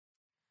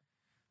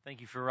Thank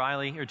you for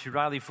Riley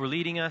for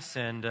leading us,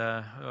 and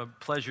a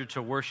pleasure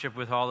to worship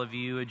with all of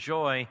you. A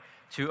joy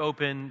to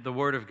open the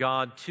Word of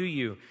God to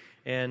you.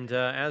 And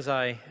as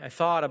I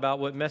thought about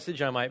what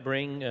message I might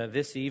bring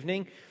this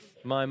evening,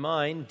 my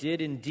mind did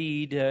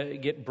indeed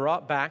get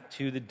brought back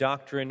to the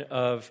doctrine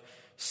of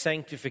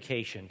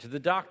sanctification, to the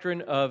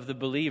doctrine of the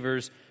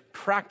believer's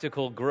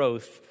practical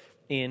growth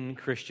in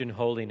Christian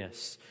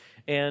holiness.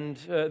 And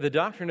the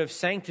doctrine of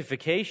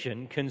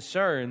sanctification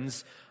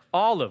concerns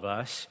all of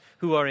us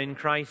who are in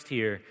Christ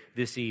here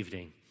this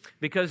evening,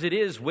 because it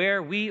is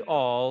where we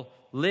all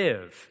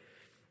live.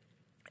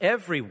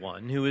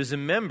 Everyone who is a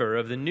member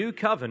of the new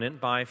covenant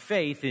by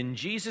faith in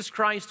Jesus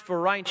Christ for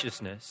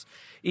righteousness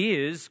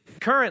is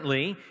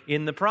currently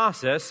in the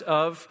process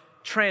of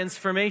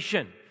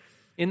transformation,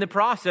 in the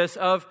process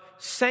of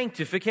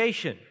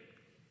sanctification.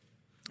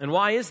 And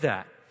why is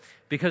that?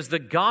 Because the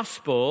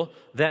gospel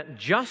that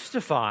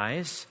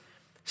justifies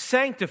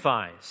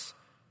sanctifies.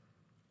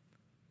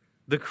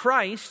 The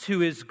Christ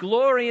who is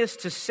glorious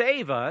to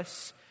save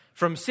us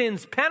from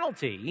sin's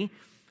penalty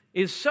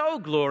is so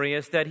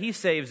glorious that he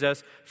saves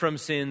us from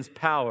sin's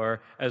power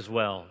as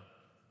well.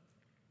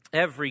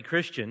 Every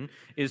Christian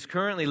is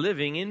currently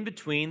living in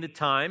between the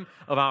time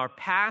of our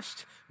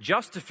past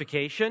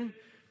justification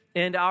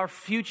and our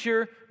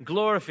future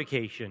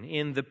glorification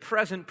in the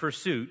present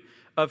pursuit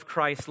of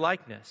Christ's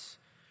likeness.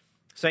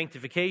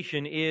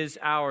 Sanctification is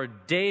our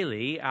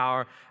daily,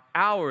 our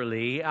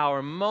hourly,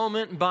 our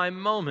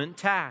moment-by-moment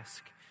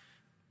task.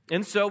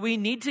 And so we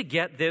need to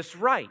get this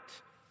right.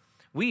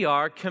 We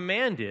are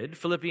commanded,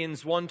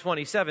 Philippians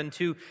 1:27,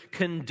 to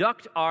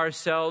conduct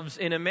ourselves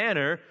in a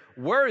manner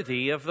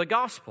worthy of the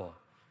gospel.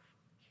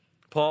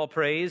 Paul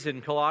prays in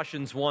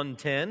Colossians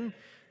 1:10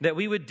 that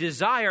we would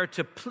desire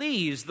to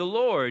please the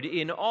Lord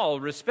in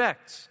all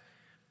respects.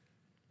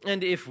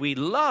 And if we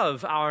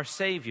love our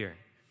Savior,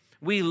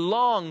 we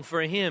long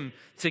for Him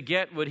to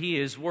get what He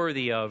is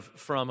worthy of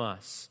from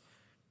us.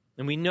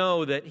 And we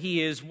know that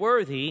He is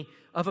worthy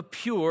of a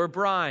pure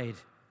bride.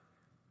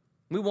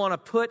 We want to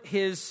put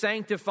His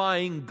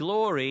sanctifying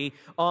glory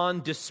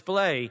on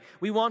display.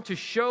 We want to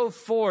show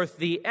forth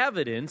the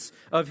evidence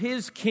of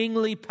His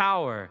kingly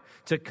power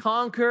to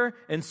conquer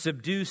and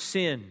subdue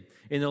sin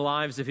in the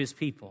lives of His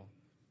people.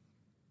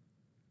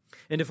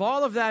 And if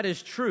all of that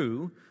is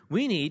true,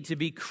 we need to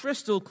be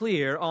crystal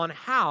clear on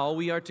how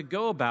we are to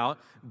go about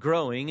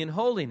growing in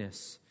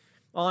holiness,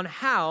 on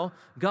how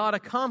God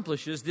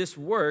accomplishes this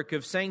work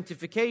of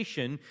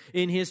sanctification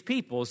in His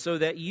people so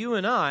that you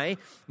and I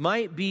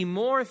might be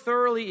more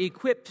thoroughly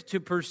equipped to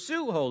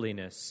pursue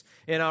holiness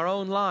in our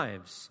own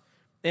lives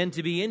and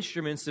to be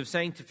instruments of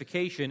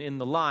sanctification in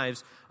the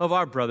lives of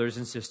our brothers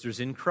and sisters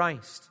in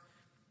Christ.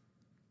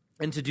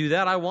 And to do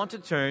that, I want to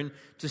turn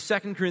to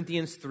 2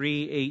 Corinthians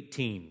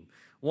 3:18,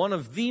 one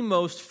of the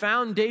most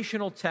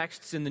foundational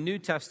texts in the New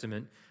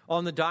Testament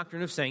on the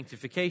doctrine of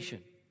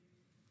sanctification.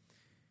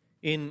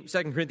 In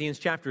 2 Corinthians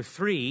chapter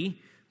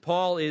 3,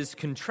 Paul is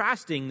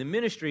contrasting the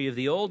ministry of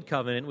the Old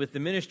Covenant with the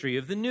ministry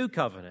of the New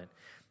Covenant.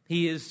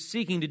 He is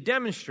seeking to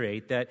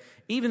demonstrate that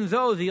even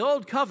though the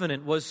Old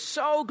Covenant was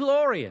so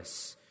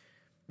glorious,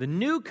 the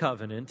New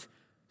Covenant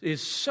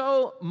is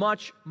so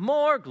much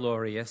more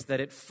glorious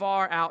that it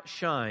far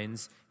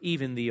outshines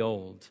even the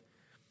Old.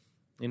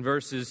 In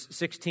verses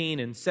 16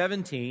 and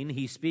 17,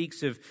 he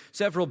speaks of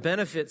several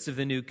benefits of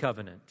the New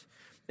Covenant.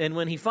 And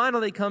when he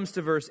finally comes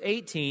to verse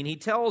 18, he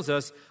tells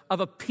us of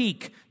a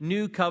peak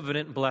New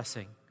Covenant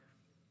blessing.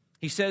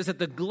 He says that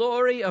the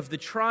glory of the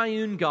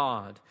triune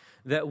God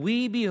that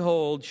we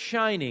behold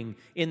shining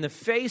in the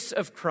face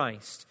of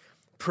Christ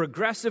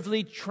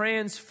progressively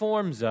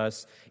transforms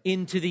us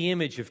into the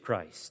image of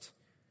Christ.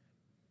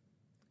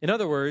 In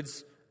other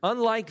words,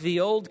 unlike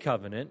the Old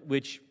Covenant,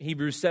 which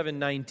Hebrews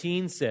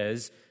 7:19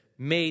 says,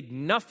 made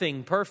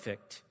nothing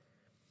perfect,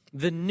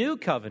 the New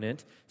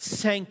Covenant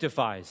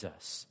sanctifies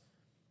us.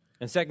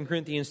 And 2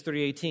 Corinthians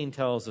 3:18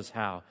 tells us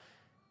how.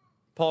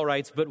 Paul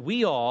writes, "But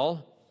we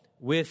all,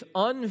 with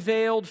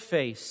unveiled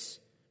face,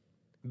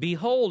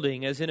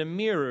 beholding as in a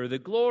mirror the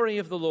glory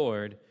of the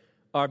Lord,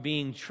 are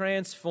being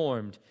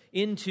transformed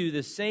into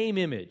the same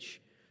image,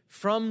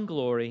 from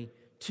glory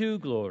to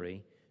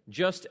glory,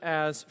 just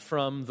as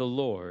from the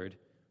Lord,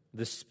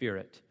 the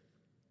Spirit."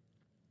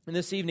 And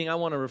this evening I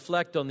want to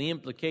reflect on the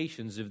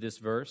implications of this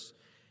verse,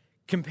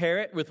 compare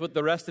it with what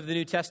the rest of the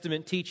New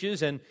Testament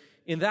teaches, and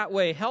in that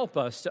way help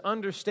us to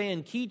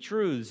understand key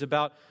truths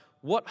about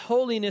what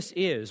holiness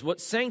is, what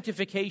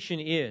sanctification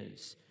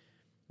is,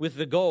 with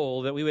the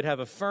goal that we would have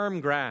a firm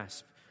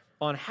grasp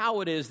on how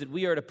it is that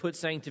we are to put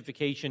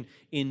sanctification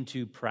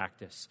into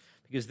practice,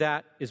 because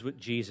that is what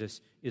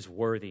Jesus is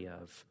worthy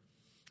of.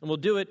 And we'll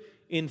do it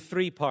in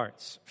three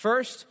parts.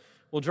 First,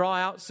 we'll draw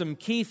out some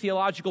key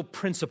theological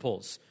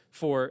principles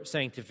for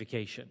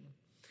sanctification.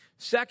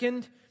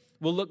 Second,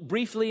 we'll look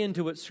briefly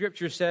into what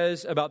Scripture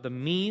says about the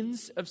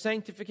means of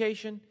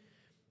sanctification.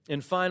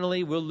 And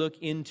finally, we'll look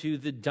into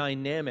the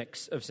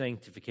dynamics of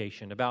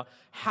sanctification, about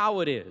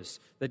how it is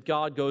that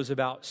God goes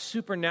about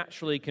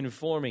supernaturally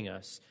conforming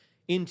us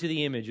into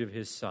the image of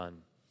His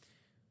Son.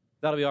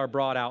 That'll be our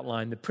broad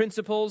outline: the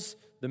principles,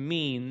 the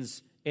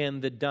means,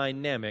 and the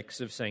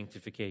dynamics of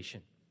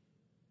sanctification.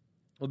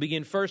 We'll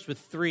begin first with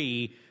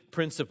 3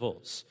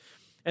 principles.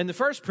 And the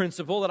first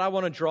principle that I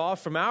want to draw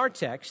from our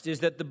text is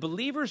that the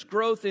believer's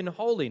growth in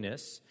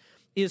holiness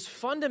is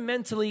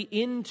fundamentally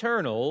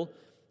internal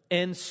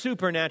and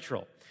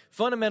supernatural.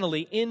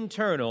 Fundamentally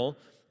internal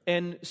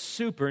and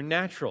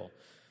supernatural.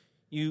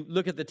 You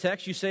look at the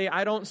text, you say,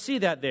 I don't see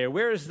that there.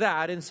 Where is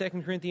that in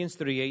 2 Corinthians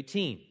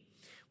 3:18?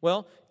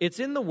 Well, it's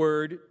in the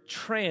word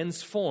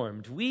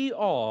transformed. We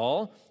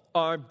all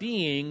are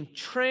being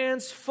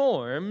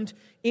transformed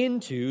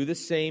into the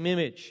same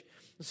image.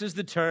 This is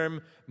the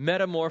term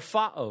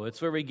metamorphao.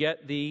 It's where we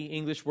get the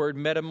English word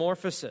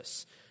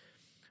metamorphosis.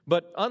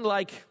 But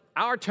unlike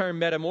our term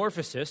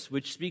metamorphosis,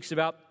 which speaks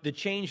about the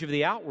change of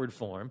the outward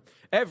form,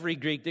 every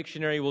Greek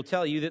dictionary will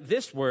tell you that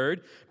this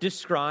word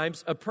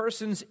describes a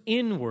person's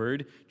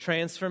inward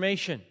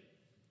transformation,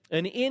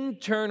 an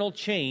internal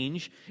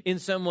change in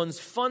someone's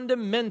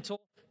fundamental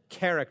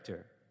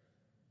character.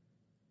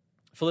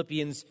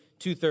 Philippians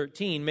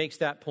 2:13 makes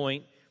that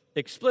point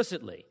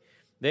explicitly.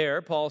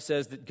 There, Paul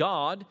says that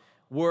God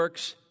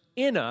works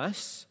in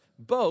us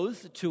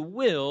both to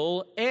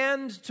will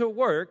and to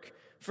work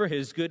for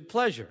his good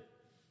pleasure.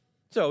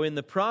 So in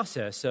the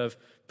process of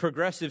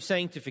progressive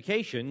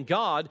sanctification,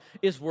 God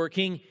is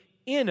working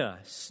in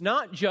us,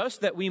 not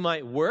just that we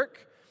might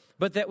work,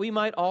 but that we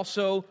might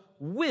also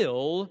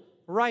will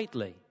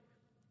rightly.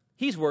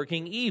 He's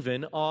working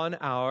even on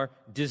our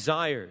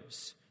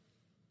desires.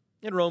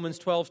 And Romans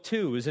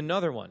 12:2 is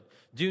another one.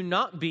 Do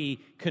not be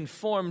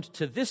conformed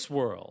to this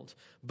world,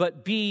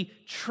 but be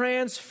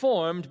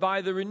transformed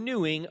by the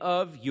renewing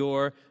of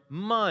your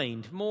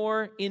mind.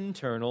 More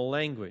internal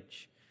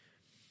language.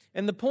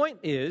 And the point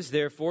is,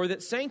 therefore,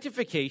 that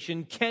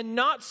sanctification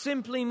cannot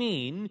simply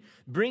mean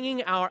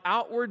bringing our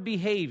outward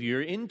behavior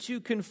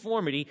into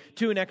conformity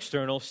to an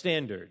external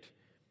standard.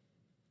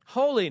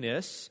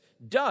 Holiness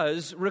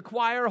does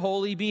require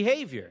holy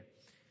behavior,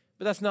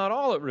 but that's not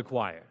all it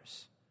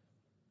requires.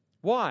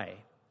 Why?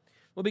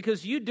 Well,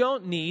 because you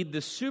don't need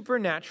the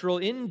supernatural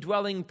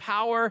indwelling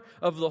power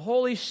of the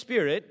Holy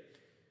Spirit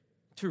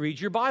to read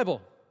your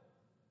Bible,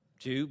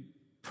 to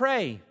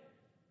pray,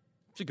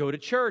 to go to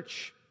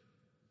church.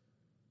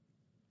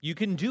 You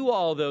can do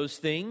all those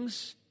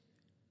things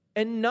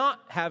and not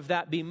have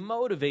that be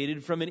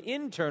motivated from an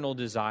internal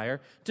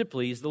desire to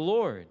please the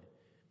Lord.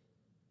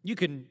 You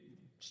can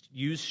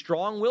use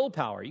strong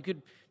willpower. You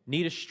could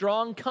need a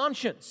strong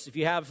conscience. If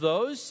you have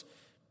those,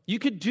 you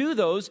could do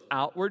those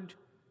outward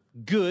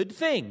good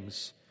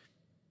things.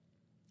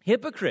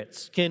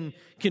 Hypocrites can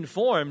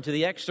conform to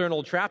the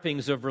external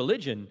trappings of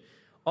religion,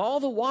 all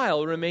the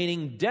while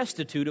remaining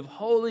destitute of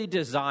holy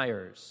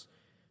desires,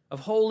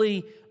 of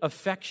holy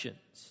affections.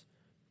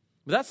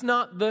 But that's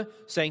not the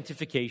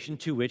sanctification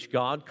to which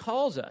God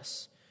calls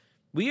us.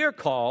 We are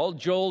called,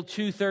 Joel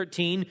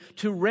 2:13,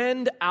 to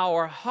rend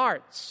our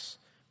hearts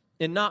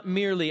and not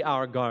merely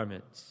our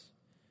garments.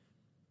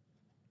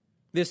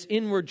 This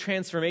inward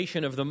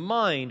transformation of the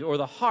mind or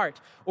the heart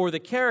or the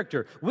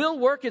character will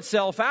work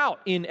itself out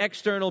in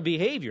external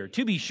behavior,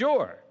 to be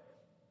sure.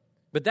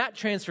 But that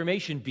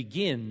transformation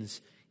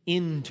begins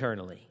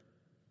internally.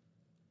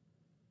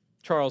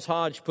 Charles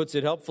Hodge puts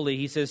it helpfully.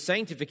 He says,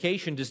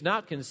 sanctification does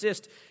not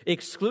consist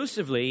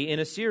exclusively in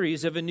a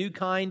series of a new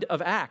kind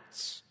of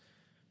acts.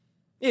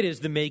 It is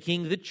the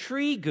making the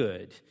tree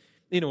good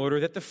in order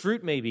that the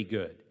fruit may be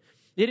good.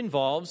 It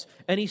involves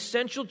an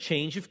essential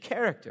change of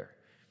character.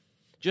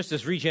 Just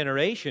as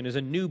regeneration is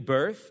a new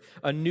birth,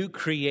 a new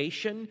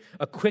creation,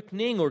 a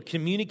quickening or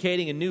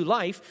communicating a new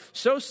life,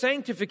 so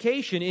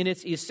sanctification in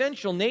its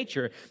essential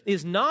nature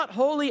is not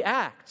holy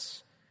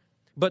acts,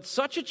 but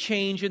such a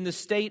change in the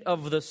state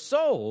of the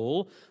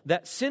soul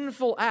that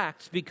sinful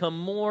acts become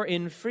more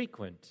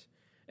infrequent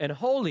and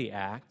holy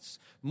acts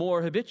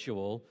more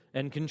habitual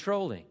and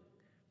controlling.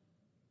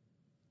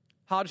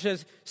 Hodge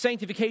says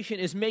sanctification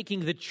is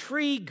making the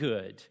tree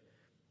good.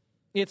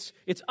 It's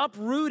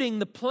uprooting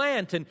the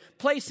plant and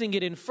placing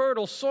it in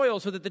fertile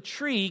soil so that the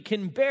tree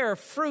can bear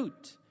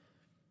fruit.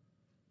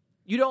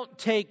 You don't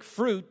take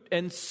fruit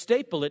and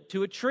staple it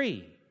to a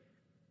tree.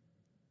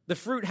 The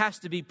fruit has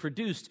to be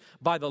produced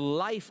by the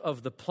life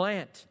of the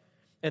plant,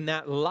 and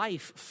that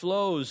life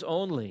flows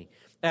only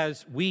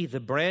as we, the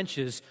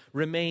branches,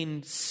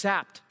 remain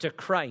sapped to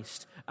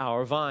Christ,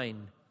 our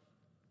vine.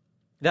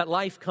 That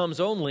life comes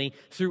only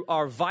through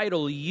our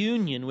vital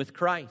union with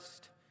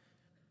Christ.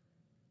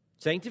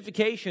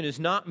 Sanctification is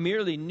not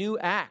merely new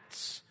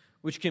acts,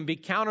 which can be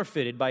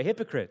counterfeited by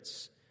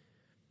hypocrites.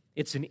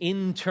 It's an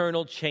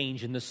internal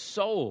change in the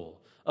soul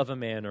of a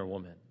man or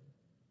woman.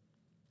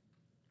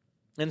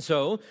 And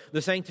so,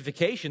 the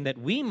sanctification that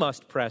we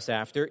must press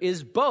after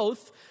is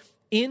both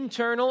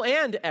internal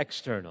and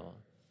external.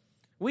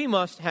 We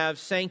must have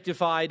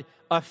sanctified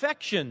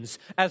affections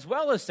as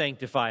well as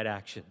sanctified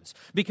actions,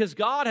 because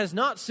God has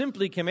not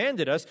simply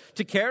commanded us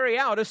to carry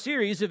out a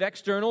series of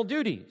external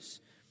duties.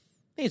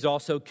 He's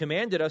also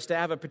commanded us to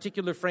have a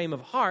particular frame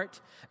of heart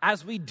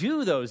as we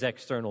do those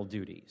external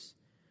duties.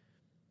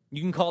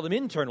 You can call them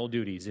internal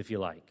duties if you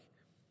like.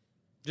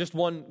 Just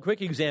one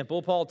quick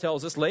example, Paul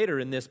tells us later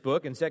in this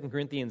book in 2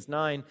 Corinthians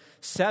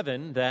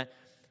 9:7 that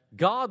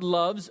God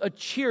loves a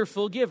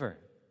cheerful giver.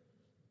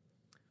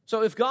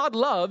 So if God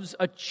loves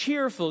a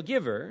cheerful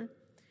giver,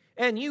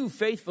 and you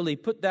faithfully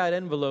put that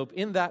envelope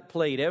in that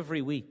plate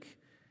every week,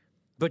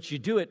 but you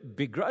do it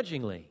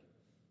begrudgingly,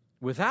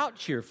 without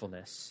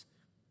cheerfulness,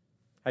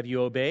 have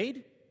you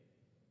obeyed?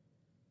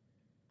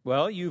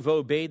 Well, you've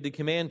obeyed the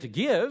command to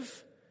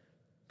give,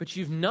 but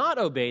you've not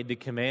obeyed the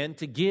command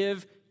to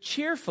give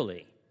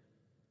cheerfully.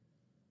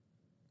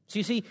 So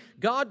you see,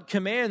 God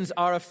commands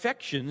our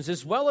affections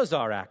as well as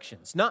our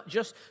actions, not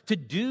just to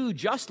do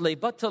justly,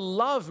 but to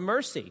love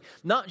mercy,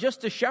 not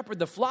just to shepherd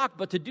the flock,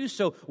 but to do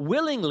so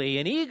willingly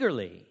and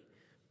eagerly.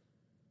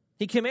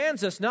 He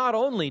commands us not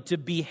only to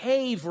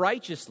behave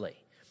righteously,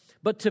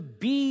 but to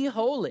be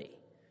holy.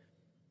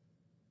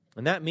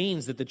 And that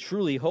means that the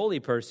truly holy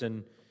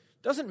person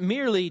doesn't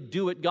merely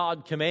do what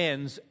God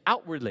commands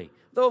outwardly,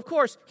 though of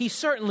course he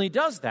certainly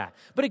does that,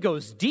 but it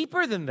goes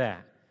deeper than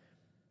that.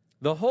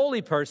 The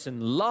holy person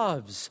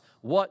loves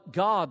what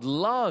God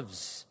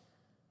loves,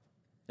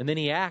 and then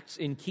he acts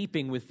in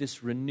keeping with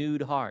this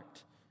renewed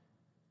heart.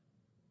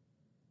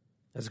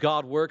 As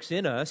God works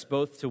in us,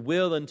 both to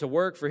will and to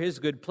work for his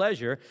good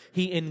pleasure,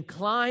 he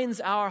inclines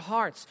our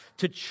hearts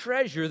to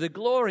treasure the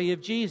glory of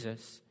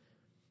Jesus.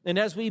 And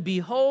as we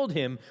behold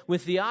him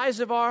with the eyes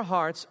of our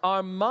hearts,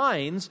 our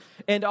minds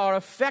and our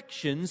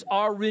affections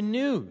are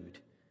renewed.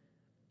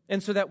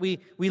 And so that we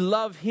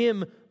love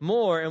him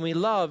more and we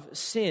love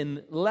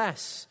sin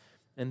less.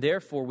 And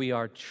therefore we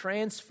are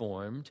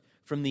transformed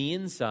from the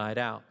inside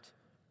out.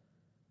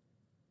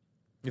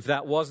 If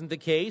that wasn't the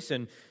case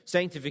and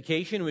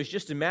sanctification was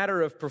just a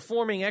matter of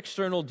performing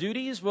external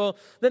duties, well,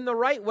 then the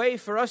right way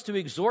for us to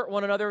exhort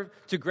one another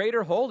to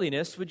greater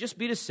holiness would just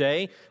be to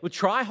say, well,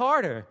 try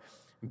harder,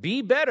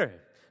 be better,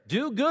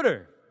 do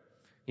gooder.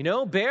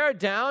 Bear it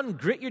down,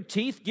 grit your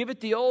teeth, give it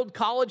the old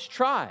college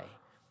try.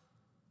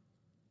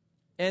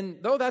 And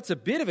though that's a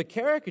bit of a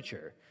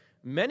caricature,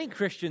 many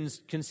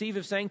Christians conceive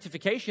of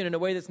sanctification in a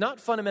way that's not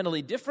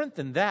fundamentally different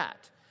than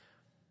that.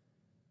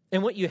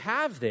 And what you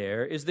have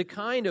there is the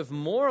kind of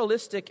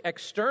moralistic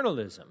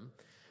externalism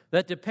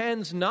that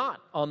depends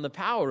not on the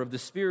power of the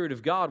Spirit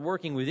of God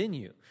working within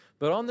you,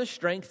 but on the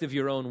strength of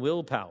your own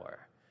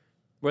willpower,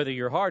 whether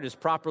your heart is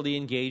properly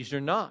engaged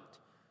or not.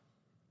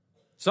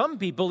 Some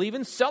people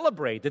even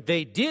celebrate that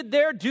they did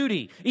their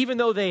duty, even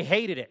though they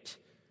hated it.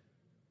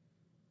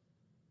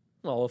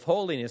 Well, if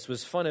holiness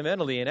was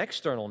fundamentally an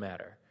external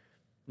matter,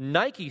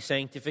 Nike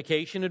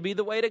sanctification would be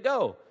the way to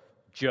go.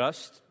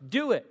 Just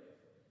do it.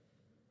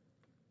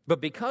 But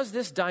because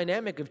this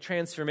dynamic of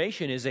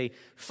transformation is a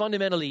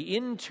fundamentally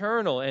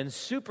internal and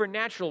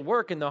supernatural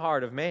work in the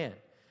heart of man,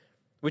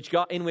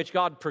 in which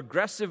God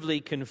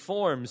progressively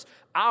conforms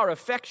our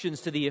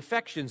affections to the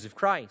affections of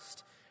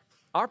Christ,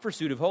 our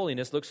pursuit of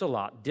holiness looks a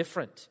lot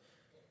different.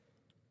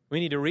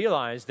 We need to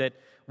realize that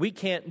we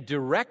can't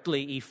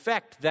directly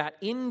effect that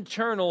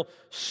internal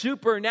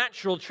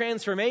supernatural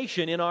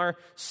transformation in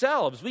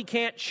ourselves. We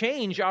can't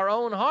change our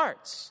own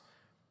hearts.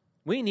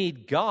 We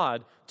need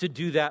God to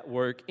do that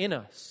work in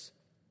us.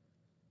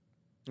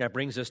 That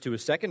brings us to a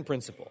second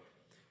principle.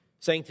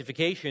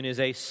 Sanctification is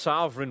a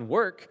sovereign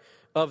work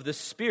of the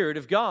Spirit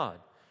of God.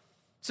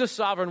 It's a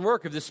sovereign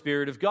work of the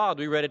Spirit of God.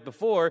 We read it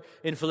before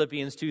in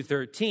Philippians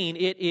 2:13.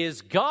 It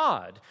is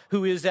God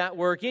who is at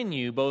work in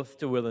you, both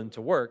to will and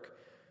to work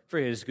for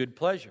his good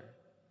pleasure.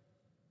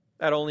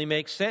 That only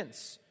makes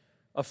sense.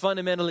 A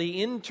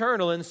fundamentally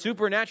internal and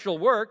supernatural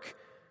work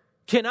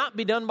cannot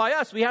be done by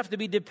us. We have to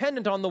be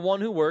dependent on the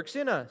one who works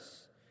in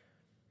us.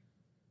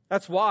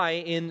 That's why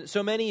in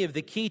so many of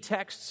the key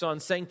texts on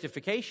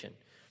sanctification,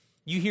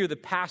 you hear the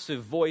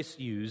passive voice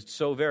used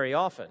so very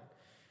often.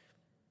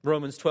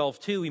 Romans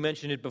 12:2, we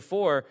mentioned it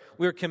before,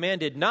 we're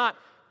commanded not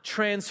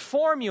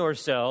transform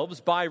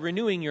yourselves by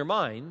renewing your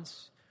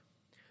minds,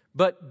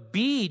 but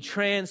be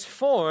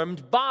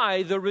transformed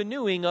by the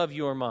renewing of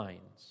your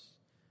minds.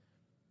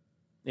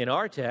 In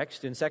our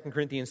text, in 2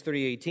 Corinthians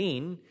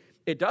 3:18,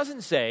 it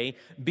doesn't say,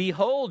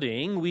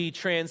 beholding, we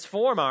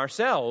transform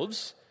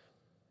ourselves.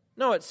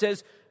 No, it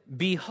says,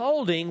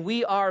 beholding,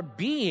 we are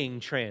being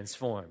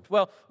transformed.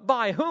 Well,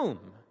 by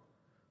whom?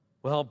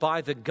 Well, by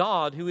the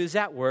God who is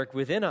at work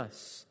within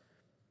us.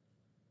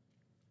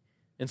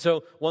 And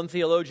so one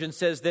theologian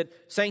says that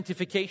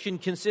sanctification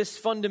consists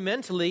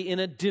fundamentally in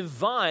a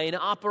divine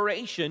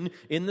operation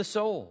in the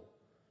soul.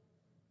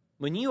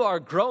 When you are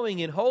growing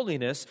in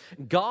holiness,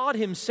 God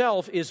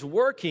himself is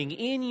working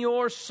in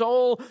your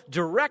soul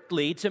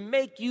directly to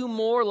make you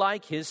more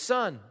like his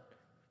Son.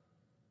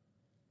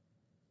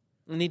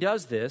 And he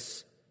does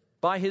this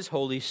by his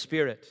Holy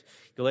Spirit.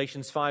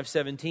 Galatians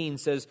 5:17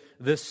 says,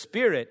 the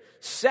Spirit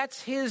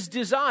sets his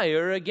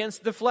desire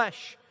against the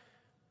flesh,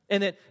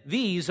 and that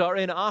these are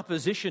in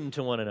opposition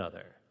to one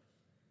another.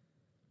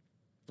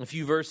 A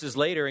few verses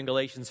later in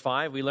Galatians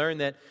 5, we learn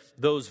that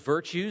those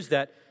virtues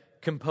that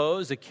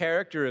compose a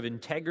character of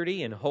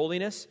integrity and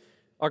holiness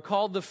are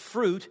called the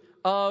fruit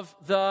of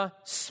the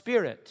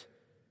Spirit.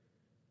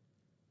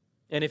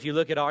 And if you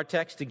look at our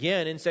text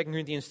again in 2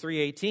 Corinthians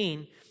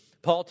 3:18,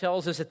 Paul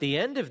tells us at the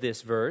end of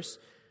this verse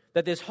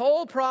that this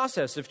whole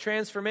process of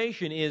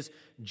transformation is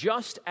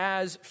just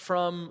as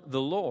from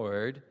the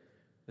Lord,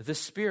 the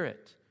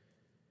Spirit.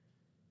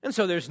 And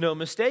so there's no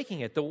mistaking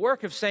it. The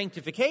work of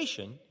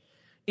sanctification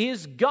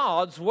is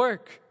God's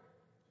work.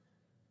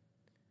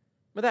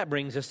 But that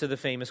brings us to the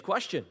famous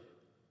question.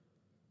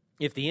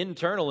 If the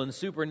internal and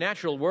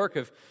supernatural work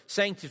of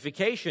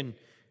sanctification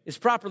is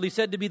properly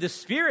said to be the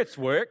Spirit's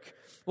work,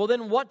 well,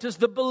 then what does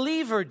the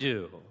believer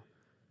do?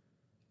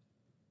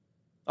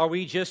 Are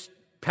we just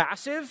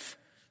passive,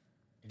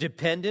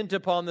 dependent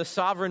upon the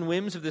sovereign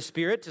whims of the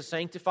Spirit to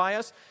sanctify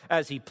us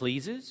as He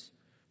pleases?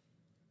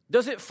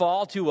 Does it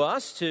fall to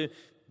us to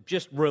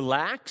just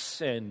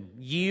relax and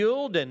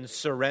yield and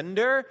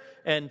surrender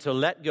and to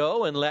let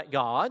go and let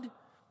God?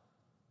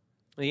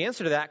 The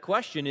answer to that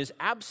question is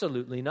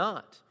absolutely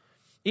not.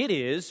 It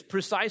is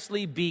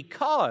precisely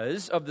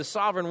because of the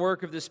sovereign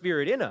work of the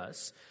Spirit in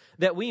us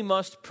that we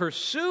must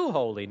pursue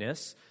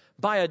holiness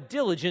by a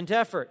diligent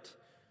effort.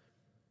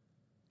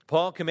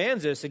 Paul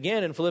commands us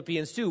again in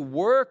Philippians 2,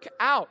 work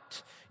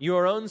out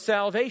your own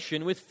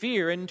salvation with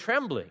fear and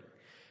trembling.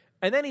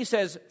 And then he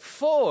says,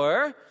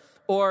 for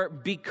or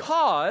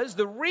because,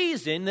 the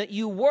reason that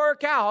you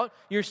work out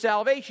your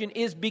salvation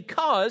is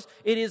because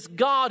it is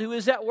God who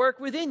is at work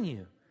within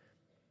you.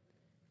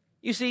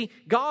 You see,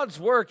 God's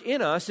work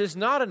in us is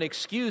not an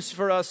excuse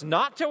for us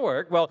not to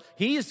work. Well,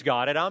 He's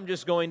got it. I'm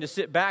just going to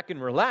sit back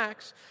and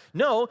relax.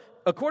 No,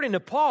 according to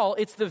Paul,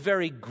 it's the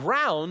very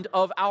ground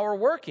of our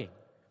working.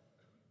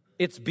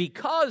 It's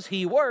because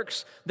He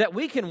works that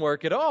we can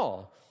work at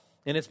all.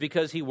 And it's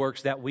because He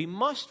works that we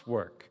must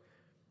work.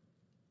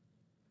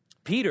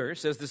 Peter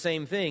says the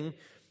same thing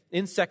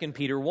in 2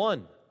 Peter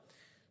 1.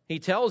 He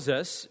tells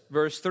us,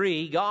 verse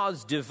 3,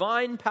 God's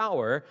divine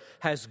power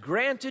has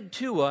granted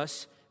to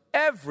us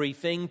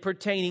everything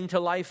pertaining to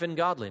life and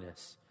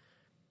godliness.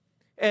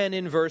 And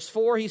in verse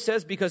 4, he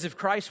says, because of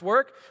Christ's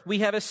work, we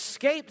have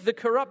escaped the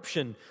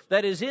corruption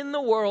that is in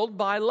the world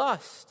by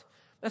lust.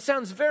 That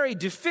sounds very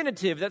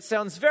definitive. That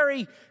sounds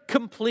very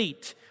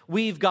complete.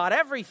 We've got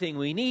everything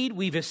we need.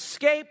 We've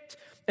escaped.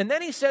 And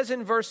then he says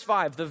in verse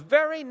 5, the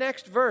very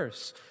next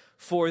verse,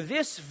 for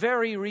this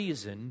very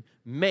reason,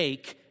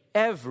 make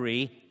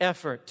every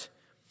effort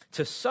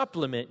to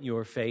supplement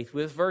your faith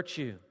with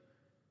virtue.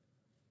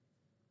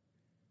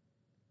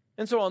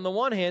 And so on the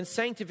one hand,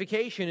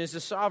 sanctification is the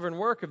sovereign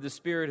work of the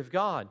Spirit of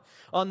God.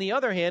 On the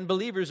other hand,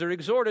 believers are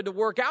exhorted to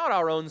work out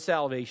our own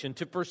salvation,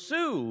 to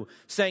pursue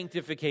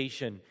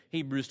sanctification,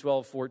 Hebrews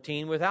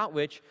 12:14, without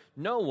which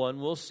no one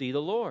will see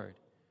the Lord.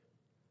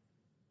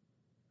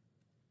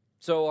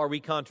 So are we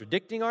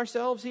contradicting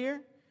ourselves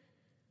here?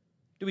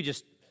 Do we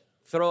just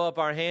throw up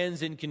our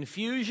hands in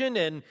confusion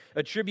and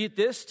attribute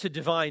this to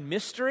divine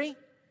mystery?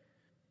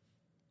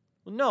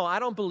 Well, no, I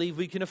don't believe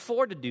we can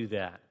afford to do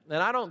that.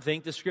 And I don't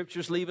think the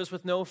Scriptures leave us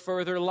with no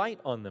further light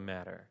on the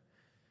matter.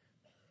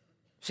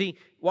 See,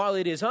 while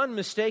it is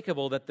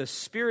unmistakable that the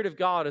Spirit of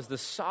God is the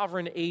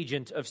sovereign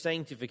agent of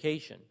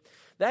sanctification,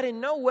 that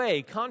in no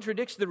way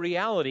contradicts the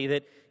reality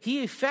that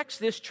He effects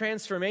this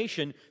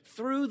transformation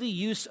through the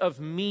use of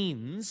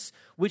means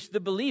which the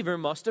believer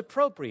must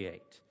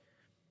appropriate.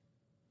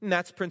 And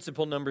that's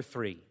principle number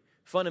 3.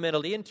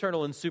 Fundamentally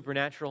internal and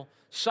supernatural,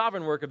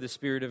 sovereign work of the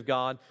Spirit of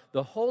God.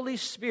 The Holy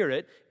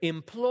Spirit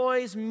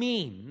employs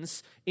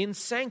means in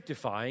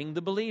sanctifying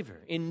the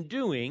believer, in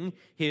doing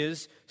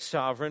His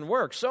sovereign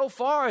work. So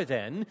far,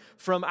 then,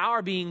 from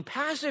our being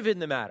passive in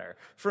the matter,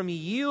 from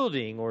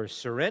yielding or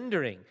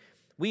surrendering,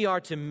 we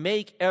are to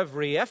make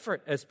every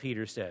effort, as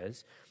Peter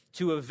says,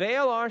 to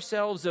avail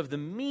ourselves of the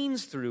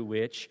means through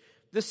which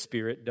the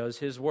Spirit does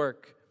His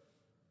work.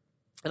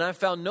 And I've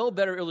found no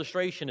better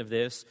illustration of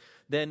this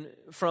than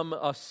from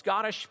a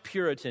Scottish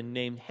Puritan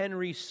named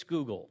Henry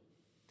Scougal.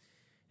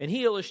 And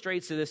he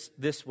illustrates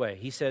this way.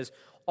 He says,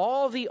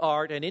 all the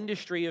art and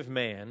industry of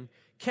man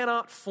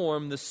cannot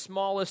form the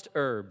smallest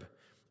herb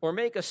or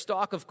make a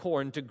stalk of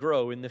corn to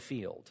grow in the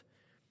field.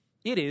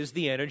 It is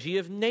the energy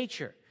of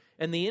nature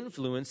and the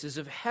influences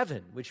of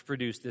heaven which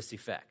produce this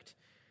effect.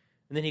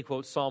 And then he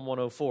quotes Psalm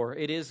 104,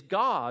 it is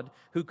God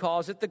who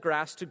causeth the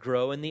grass to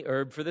grow and the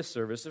herb for the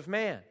service of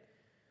man.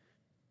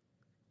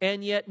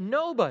 And yet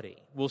nobody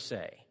will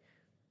say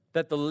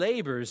that the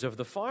labors of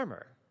the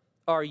farmer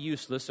are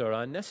useless or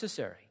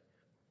unnecessary.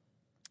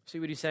 See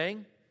what he's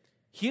saying?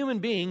 Human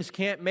beings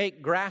can't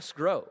make grass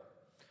grow.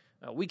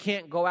 We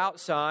can't go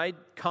outside,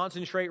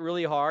 concentrate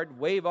really hard,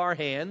 wave our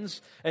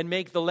hands, and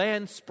make the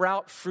land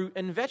sprout fruit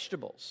and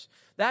vegetables.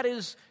 That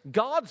is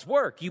God's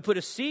work. You put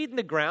a seed in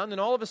the ground, and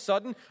all of a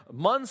sudden,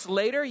 months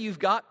later, you've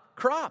got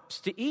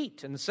crops to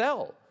eat and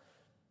sell.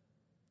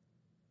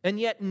 And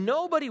yet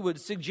nobody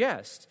would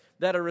suggest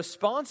that a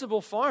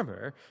responsible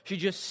farmer should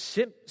just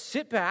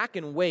sit back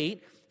and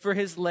wait for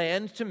his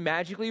land to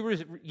magically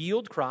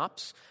yield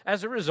crops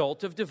as a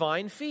result of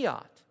divine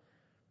fiat.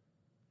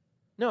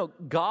 No,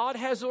 God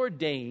has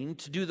ordained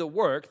to do the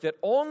work that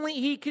only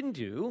He can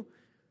do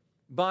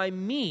by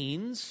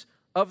means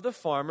of the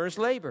farmer's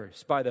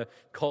labors, by the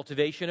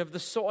cultivation of the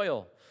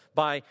soil,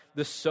 by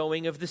the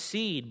sowing of the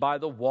seed, by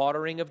the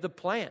watering of the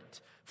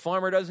plant.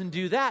 Farmer doesn't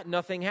do that,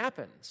 nothing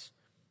happens.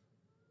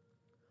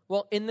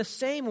 Well, in the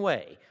same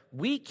way,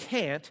 we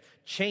can't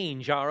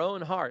change our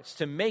own hearts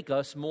to make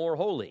us more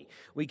holy.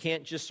 We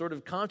can't just sort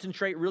of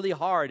concentrate really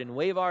hard and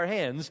wave our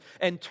hands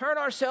and turn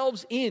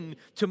ourselves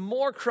into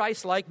more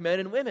Christ-like men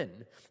and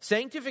women.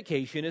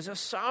 Sanctification is a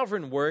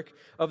sovereign work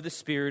of the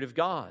Spirit of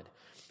God.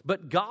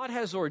 But God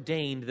has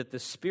ordained that the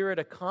Spirit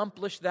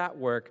accomplish that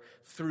work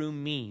through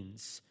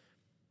means.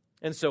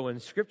 And so when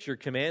Scripture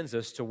commands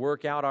us to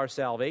work out our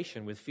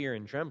salvation with fear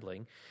and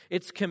trembling,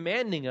 it's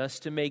commanding us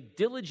to make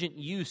diligent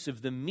use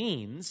of the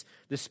means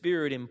the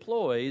Spirit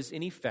employs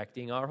in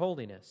effecting our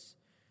holiness.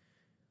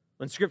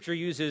 When Scripture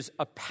uses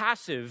a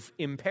passive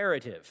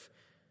imperative,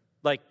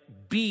 like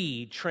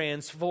be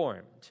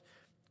transformed,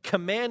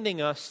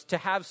 commanding us to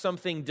have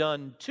something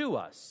done to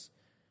us,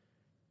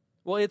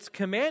 well, it's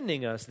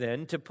commanding us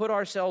then to put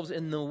ourselves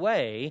in the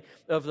way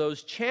of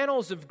those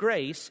channels of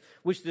grace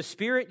which the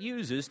Spirit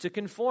uses to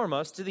conform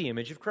us to the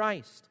image of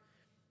Christ.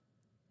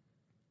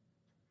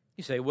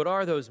 You say, what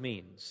are those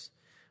means?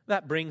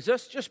 That brings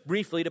us just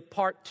briefly to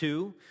part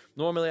 2.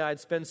 Normally I'd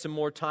spend some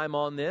more time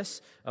on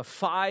this.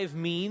 5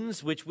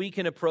 means which we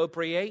can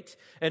appropriate,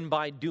 and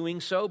by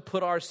doing so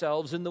put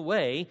ourselves in the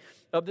way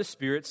of the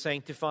Spirit's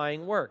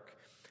sanctifying work.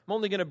 I'm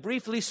only going to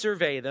briefly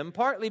survey them,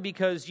 partly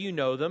because you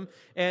know them,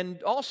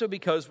 and also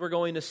because we're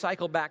going to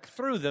cycle back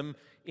through them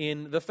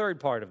in the third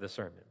part of the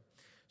sermon.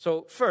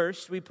 So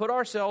first, we put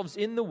ourselves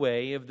in the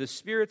way of the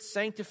Spirit's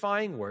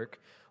sanctifying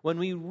work when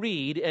we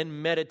read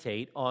and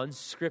meditate on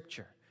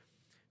Scripture.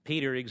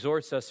 Peter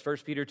exhorts us,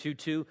 1 Peter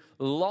 2:2,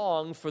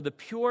 long for the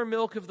pure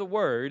milk of the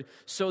Word,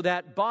 so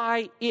that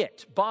by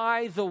it,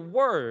 by the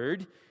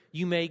Word,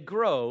 you may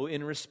grow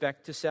in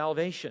respect to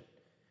salvation.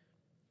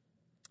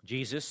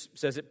 Jesus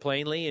says it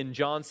plainly in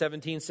John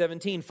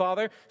 17:17,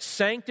 Father,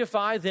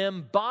 sanctify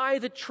them by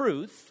the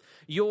truth.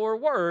 Your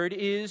word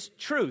is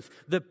truth.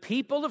 The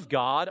people of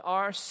God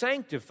are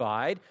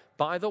sanctified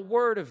by the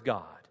word of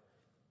God.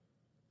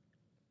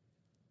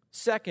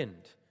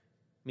 Second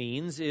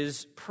means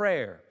is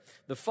prayer.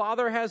 The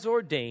Father has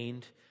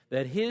ordained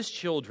that His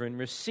children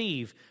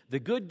receive the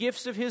good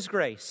gifts of His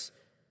grace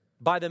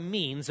by the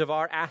means of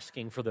our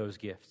asking for those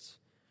gifts.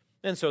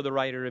 And so the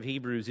writer of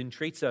Hebrews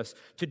entreats us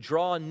to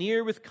draw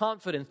near with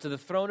confidence to the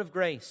throne of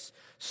grace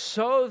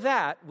so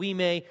that we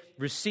may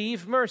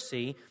receive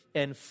mercy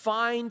and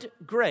find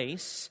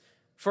grace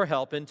for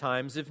help in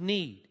times of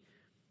need.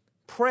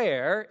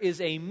 Prayer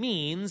is a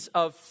means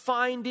of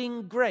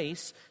finding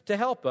grace to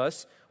help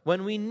us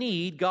when we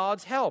need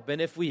God's help.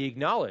 And if we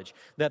acknowledge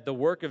that the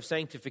work of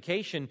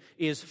sanctification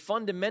is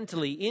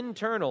fundamentally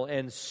internal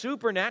and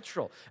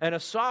supernatural and a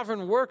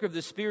sovereign work of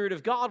the Spirit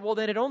of God, well,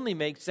 then it only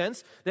makes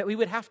sense that we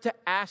would have to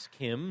ask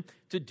Him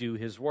to do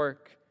His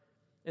work.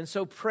 And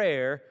so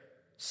prayer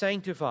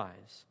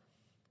sanctifies.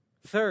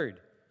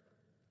 Third,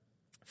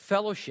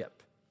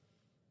 fellowship.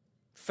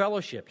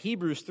 Fellowship.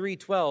 Hebrews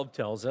 3:12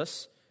 tells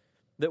us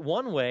that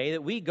one way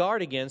that we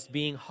guard against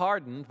being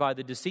hardened by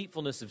the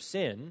deceitfulness of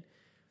sin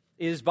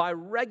is by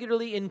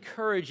regularly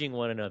encouraging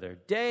one another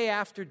day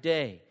after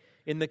day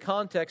in the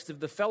context of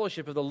the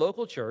fellowship of the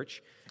local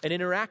church and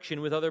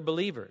interaction with other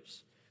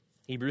believers.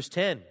 Hebrews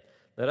 10,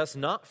 let us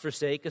not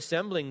forsake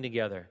assembling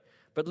together,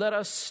 but let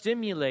us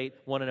stimulate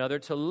one another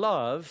to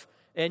love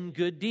and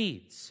good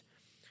deeds.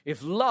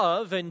 If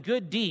love and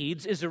good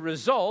deeds is a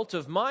result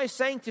of my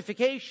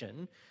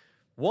sanctification,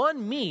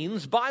 one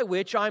means by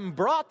which I'm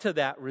brought to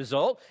that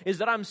result is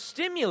that I'm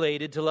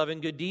stimulated to love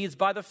and good deeds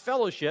by the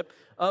fellowship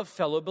of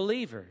fellow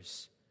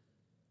believers.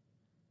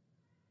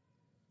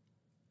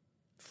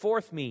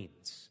 Fourth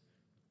means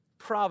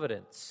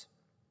providence.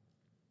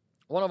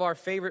 One of our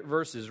favorite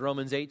verses,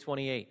 Romans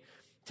 8:28,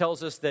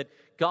 tells us that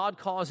God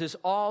causes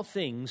all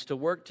things to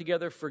work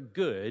together for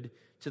good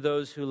to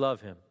those who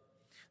love Him.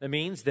 That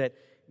means that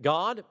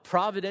God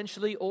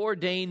providentially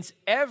ordains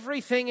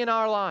everything in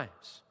our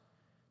lives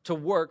to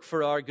work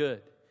for our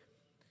good.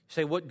 You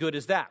say, what good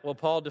is that? Well,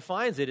 Paul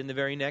defines it in the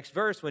very next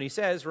verse when he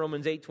says,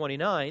 Romans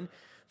 8:29,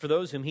 for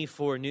those whom He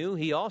foreknew,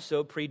 He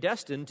also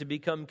predestined to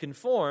become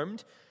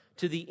conformed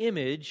to the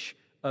image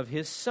of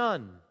His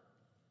Son.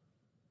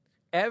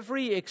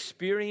 Every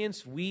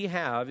experience we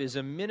have is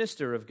a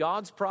minister of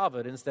God's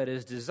providence that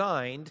is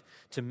designed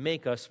to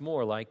make us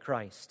more like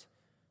Christ.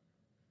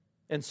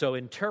 And so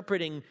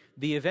interpreting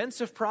the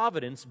events of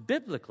providence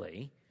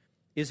biblically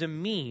is a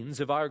means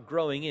of our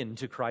growing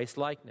into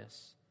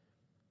Christ-likeness.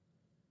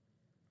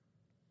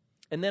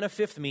 And then a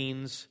fifth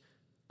means,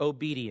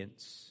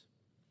 obedience.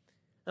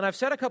 And I've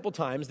said a couple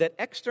times that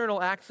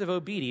external acts of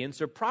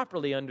obedience are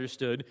properly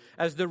understood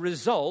as the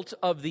result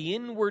of the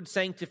inward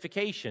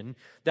sanctification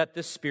that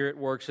the Spirit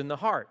works in the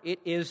heart. It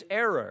is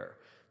error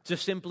to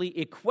simply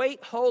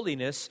equate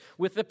holiness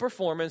with the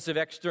performance of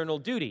external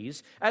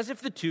duties as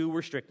if the two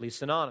were strictly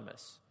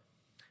synonymous.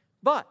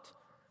 But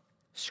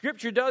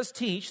Scripture does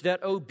teach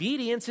that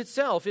obedience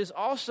itself is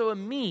also a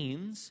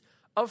means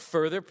of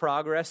further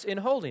progress in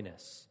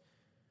holiness.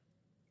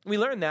 We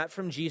learn that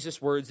from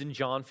Jesus' words in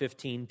John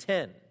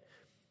 15:10.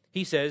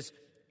 He says,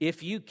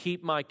 "If you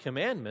keep my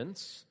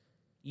commandments,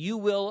 you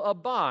will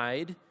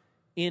abide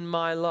in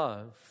my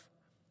love."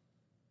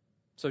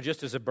 So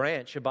just as a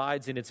branch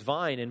abides in its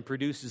vine and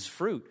produces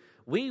fruit,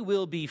 we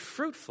will be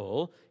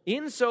fruitful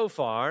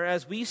insofar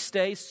as we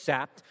stay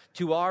sapped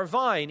to our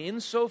vine,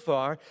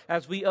 insofar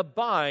as we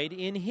abide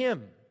in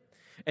him.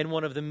 And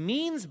one of the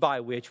means by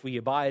which we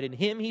abide in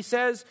him, he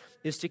says,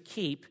 is to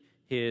keep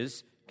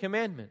his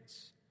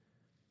commandments.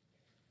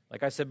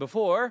 Like I said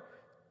before,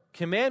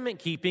 commandment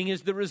keeping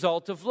is the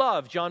result of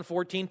love. John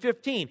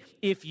 14:15.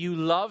 If you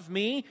love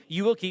me,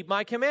 you will keep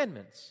my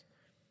commandments.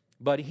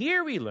 But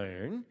here we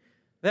learn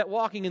that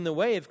walking in the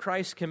way of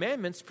Christ's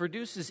commandments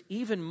produces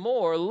even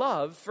more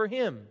love for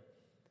him.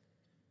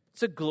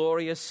 It's a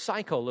glorious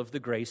cycle of the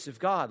grace of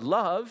God.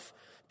 Love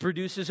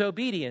produces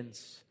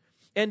obedience,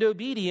 and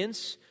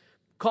obedience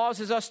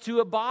causes us to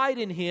abide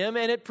in him,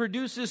 and it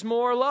produces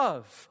more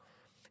love.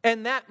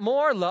 And that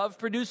more love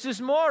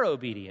produces more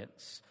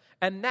obedience.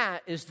 And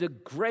that is the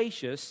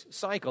gracious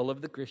cycle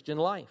of the Christian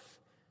life.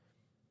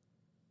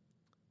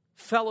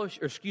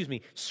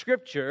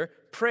 Scripture,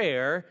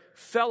 prayer,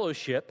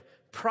 fellowship,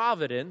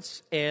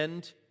 providence,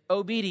 and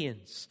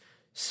obedience.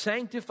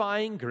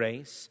 Sanctifying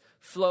grace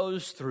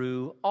flows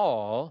through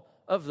all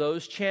of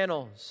those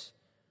channels.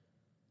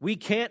 We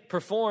can't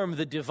perform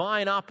the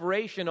divine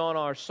operation on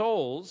our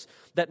souls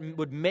that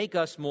would make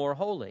us more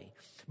holy,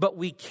 but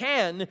we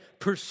can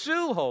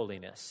pursue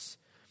holiness.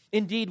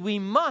 Indeed, we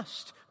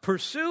must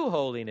pursue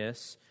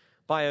holiness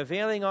by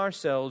availing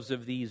ourselves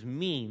of these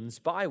means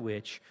by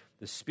which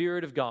the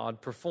Spirit of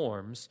God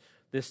performs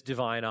this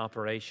divine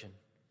operation.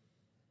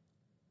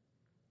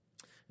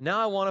 Now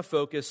I want to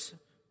focus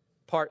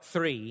part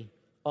 3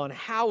 on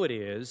how it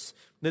is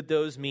that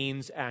those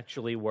means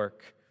actually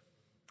work.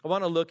 I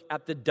want to look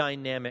at the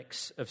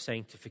dynamics of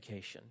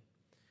sanctification.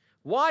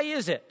 Why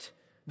is it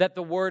that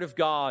the Word of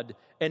God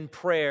and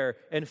prayer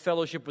and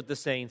fellowship with the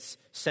saints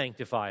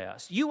sanctify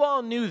us? You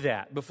all knew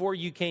that before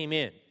you came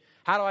in.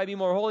 How do I be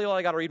more holy? Well,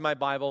 I got to read my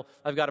Bible.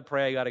 I've got to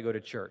pray. I got to go to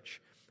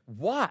church.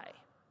 Why?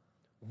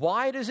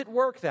 Why does it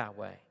work that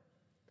way?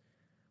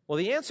 Well,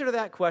 the answer to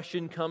that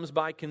question comes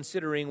by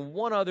considering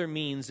one other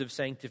means of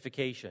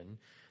sanctification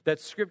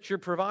that Scripture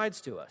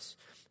provides to us.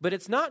 But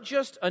it's not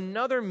just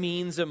another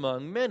means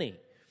among many.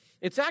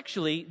 It's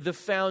actually the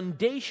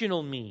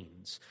foundational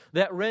means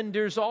that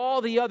renders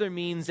all the other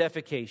means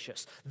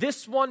efficacious.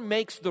 This one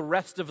makes the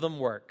rest of them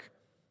work.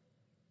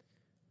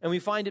 And we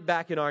find it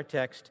back in our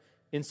text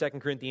in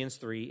 2 Corinthians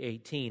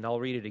 3:18. I'll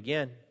read it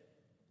again.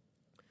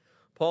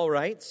 Paul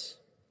writes,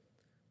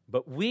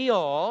 "But we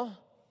all,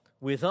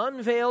 with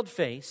unveiled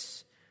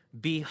face,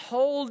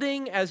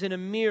 beholding as in a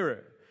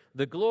mirror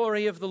the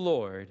glory of the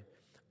Lord,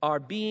 are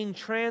being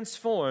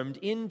transformed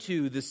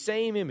into the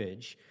same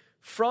image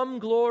from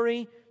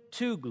glory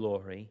to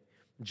glory,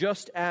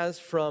 just as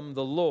from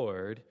the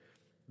Lord,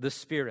 the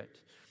Spirit."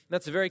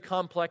 That's a very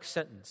complex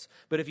sentence,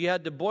 but if you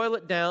had to boil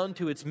it down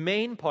to its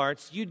main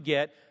parts, you'd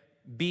get,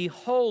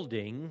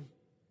 beholding,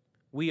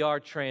 we are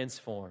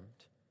transformed.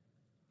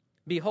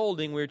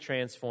 Beholding, we're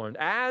transformed.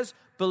 As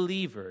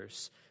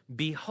believers,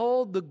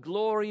 behold the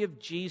glory of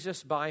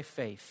Jesus by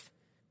faith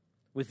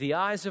with the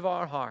eyes of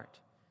our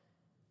heart.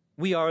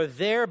 We are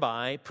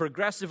thereby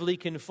progressively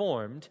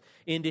conformed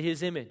into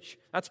his image.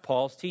 That's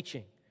Paul's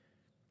teaching.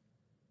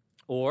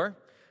 Or,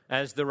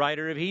 as the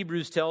writer of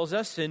Hebrews tells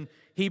us in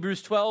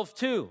Hebrews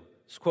 12:2,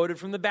 it's quoted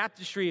from the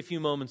baptistry a few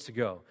moments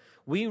ago,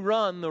 we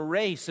run the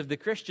race of the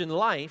Christian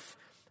life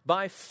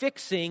by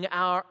fixing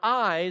our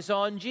eyes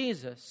on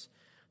Jesus,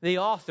 the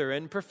author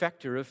and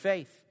perfecter of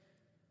faith.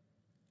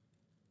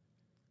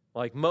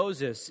 Like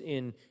Moses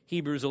in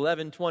Hebrews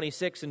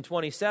 11:26 and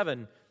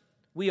 27,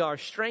 we are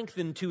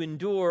strengthened to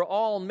endure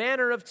all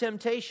manner of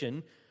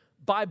temptation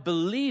by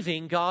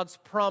believing God's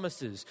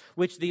promises,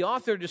 which the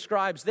author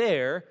describes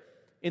there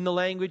in the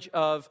language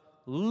of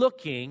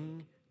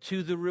looking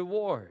to the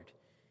reward.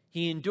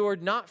 He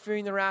endured not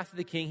fearing the wrath of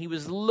the king. He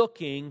was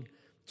looking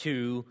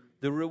to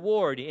the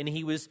reward, and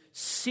he was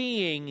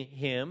seeing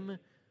him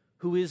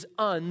who is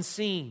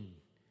unseen.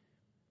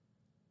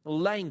 The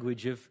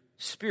language of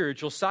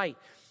spiritual sight.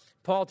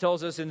 Paul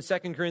tells us in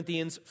 2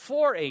 Corinthians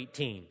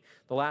 4:18,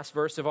 the last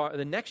verse of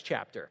the next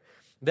chapter,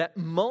 that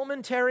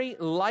momentary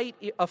light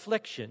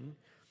affliction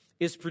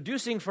is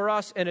producing for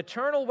us an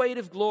eternal weight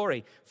of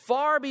glory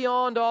far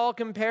beyond all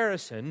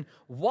comparison,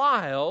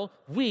 while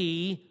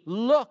we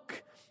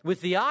look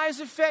with the eyes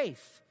of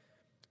faith,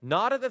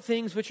 not at the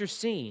things which are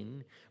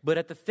seen, but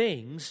at the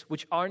things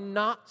which are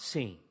not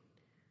seen.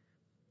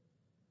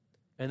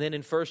 And then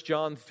in 1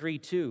 John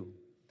 3:2,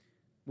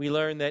 we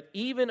learn that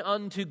even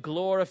unto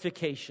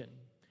glorification,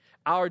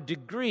 our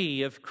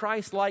degree of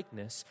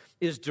Christ-likeness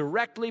is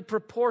directly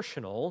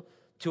proportional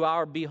to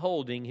our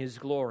beholding his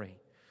glory.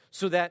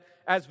 So that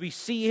as we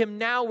see him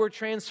now, we're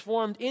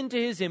transformed into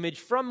his image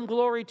from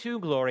glory to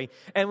glory.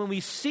 And when we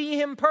see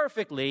him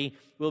perfectly,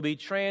 we'll be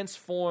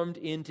transformed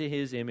into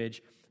his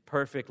image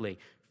perfectly.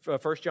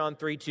 1 John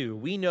 3:2,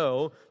 we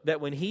know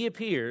that when he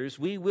appears,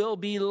 we will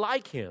be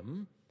like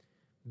him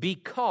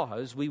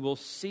because we will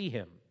see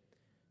him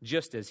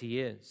just as he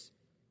is.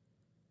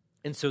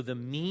 And so the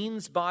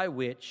means by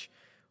which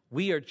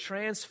we are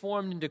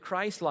transformed into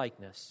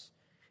Christ-likeness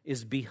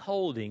is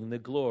beholding the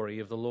glory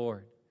of the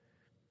Lord.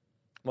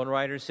 One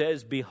writer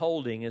says,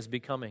 beholding is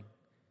becoming.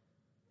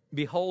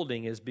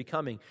 Beholding is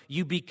becoming.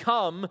 You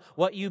become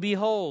what you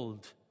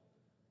behold.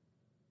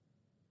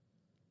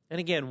 And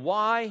again,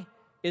 why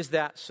is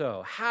that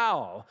so?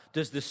 How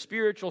does the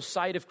spiritual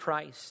sight of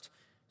Christ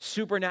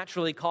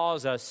supernaturally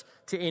cause us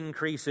to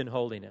increase in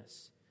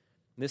holiness?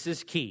 This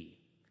is key.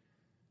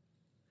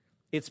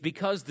 It's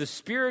because the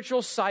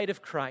spiritual sight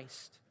of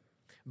Christ,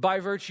 by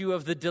virtue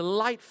of the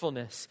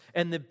delightfulness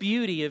and the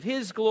beauty of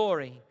his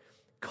glory,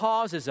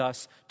 causes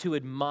us to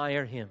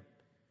admire him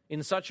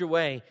in such a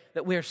way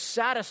that we're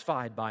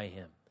satisfied by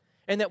him,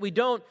 and that we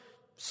don't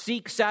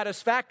seek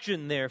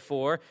satisfaction,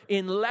 therefore,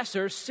 in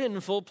lesser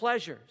sinful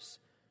pleasures.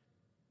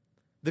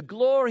 The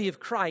glory of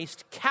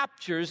Christ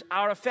captures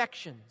our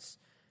affections,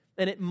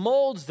 and it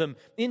molds them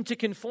into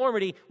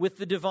conformity with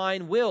the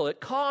divine will.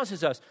 It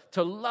causes us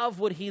to love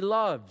what he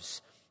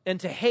loves and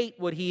to hate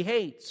what he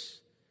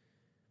hates.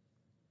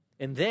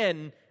 And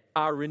then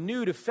our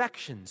renewed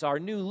affections, our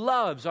new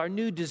loves, our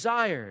new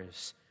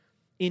desires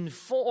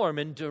inform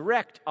and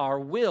direct our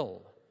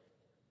will.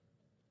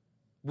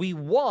 We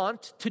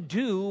want to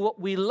do what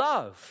we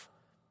love,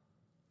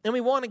 and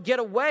we want to get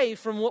away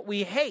from what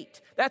we hate.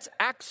 That's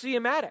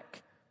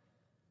axiomatic.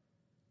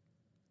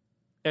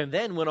 And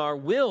then when our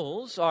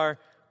wills are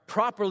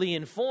properly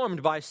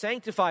informed by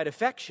sanctified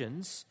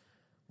affections,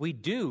 we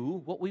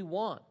do what we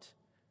want.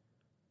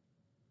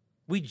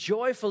 We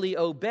joyfully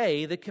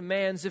obey the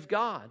commands of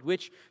God,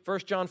 which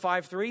 1 John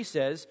 5:3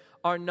 says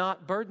are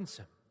not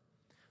burdensome.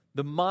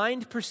 The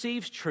mind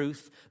perceives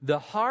truth, the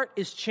heart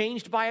is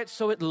changed by it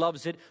so it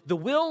loves it. The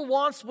will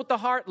wants what the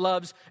heart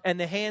loves, and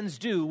the hands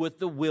do what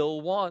the will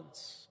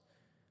wants.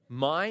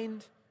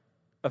 Mind,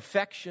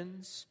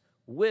 affections,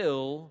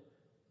 will,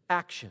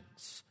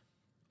 actions.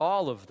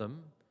 All of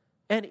them,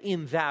 and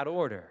in that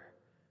order.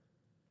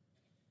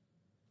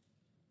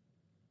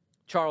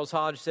 Charles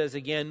Hodge says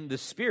again, the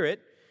Spirit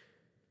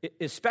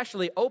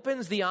especially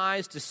opens the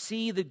eyes to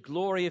see the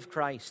glory of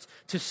Christ,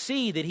 to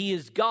see that he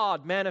is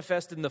God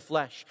manifest in the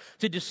flesh,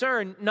 to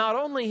discern not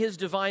only his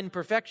divine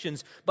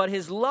perfections, but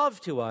his love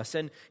to us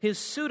and his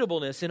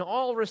suitableness in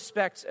all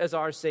respects as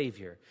our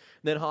Savior.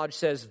 Then Hodge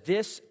says,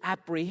 this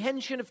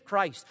apprehension of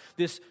Christ,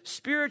 this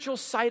spiritual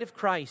sight of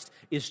Christ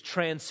is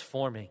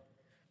transforming.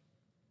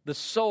 The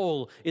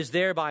soul is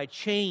thereby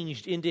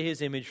changed into his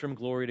image from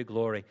glory to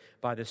glory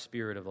by the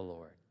Spirit of the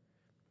Lord.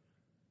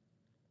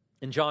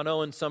 And John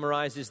Owen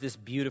summarizes this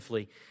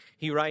beautifully.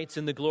 He writes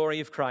in The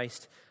Glory of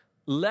Christ,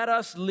 let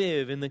us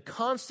live in the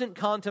constant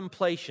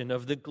contemplation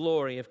of the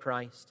glory of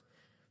Christ,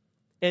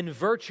 and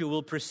virtue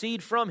will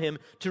proceed from him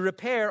to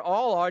repair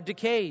all our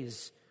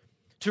decays,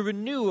 to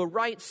renew a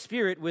right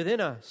spirit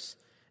within us,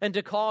 and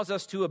to cause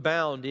us to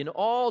abound in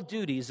all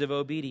duties of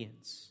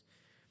obedience.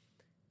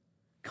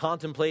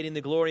 Contemplating the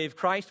glory of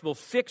Christ will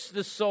fix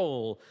the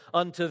soul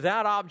unto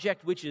that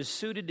object which is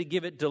suited to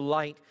give it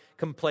delight,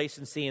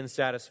 complacency, and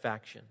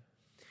satisfaction.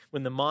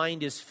 When the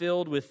mind is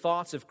filled with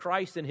thoughts of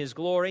Christ and his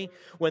glory,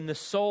 when the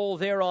soul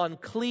thereon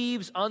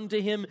cleaves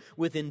unto him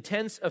with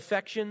intense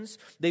affections,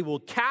 they will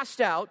cast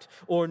out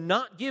or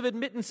not give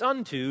admittance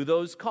unto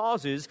those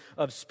causes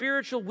of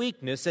spiritual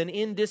weakness and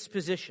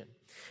indisposition.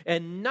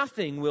 And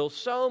nothing will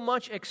so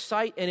much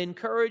excite and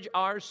encourage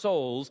our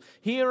souls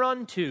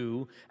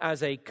hereunto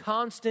as a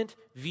constant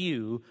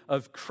view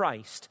of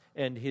Christ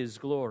and his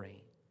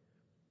glory.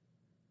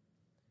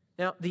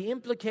 Now, the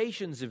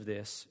implications of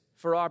this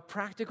for our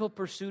practical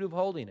pursuit of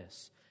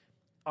holiness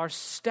are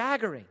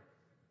staggering.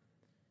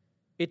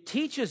 It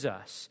teaches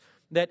us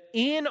that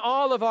in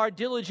all of our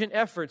diligent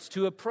efforts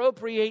to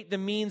appropriate the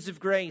means of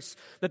grace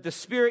that the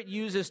Spirit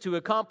uses to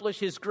accomplish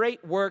his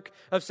great work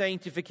of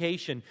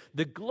sanctification,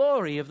 the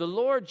glory of the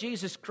Lord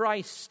Jesus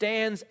Christ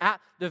stands at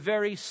the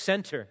very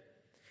center,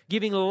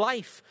 giving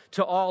life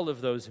to all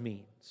of those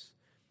means.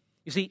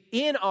 You see,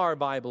 in our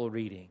Bible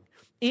reading,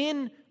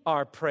 in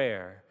our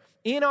prayer,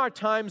 in our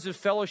times of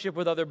fellowship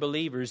with other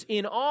believers,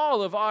 in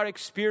all of our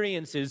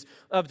experiences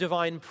of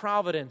divine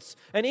providence,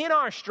 and in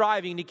our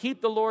striving to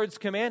keep the Lord's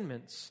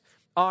commandments,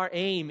 our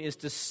aim is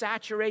to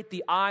saturate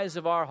the eyes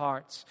of our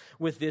hearts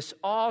with this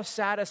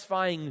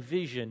all-satisfying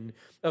vision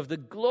of the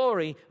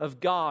glory of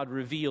God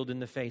revealed in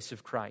the face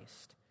of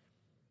Christ.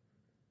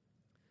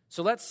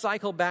 So let's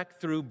cycle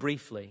back through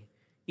briefly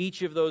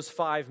each of those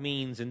 5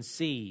 means and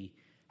see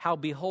how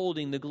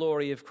beholding the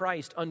glory of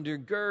Christ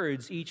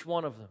undergirds each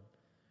one of them.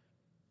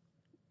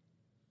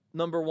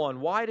 Number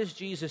 1, why does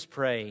Jesus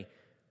pray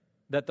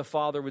that the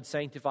Father would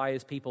sanctify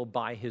his people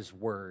by his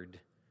word?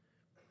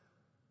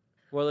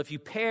 Well, if you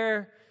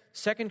pair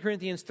 2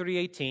 Corinthians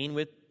 3:18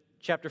 with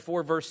chapter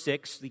 4, verse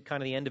 6, the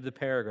end of the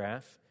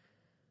paragraph,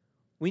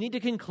 we need to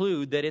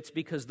conclude that it's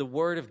because the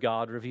Word of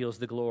God reveals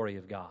the glory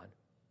of God.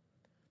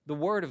 The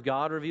Word of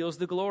God reveals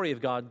the glory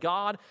of God.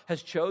 God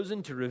has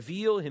chosen to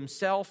reveal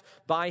himself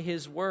by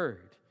his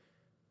Word.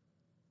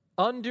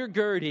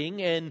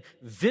 undergirding and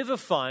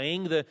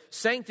vivifying the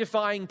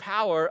sanctifying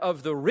power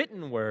of the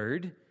written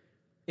word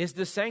is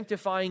the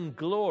sanctifying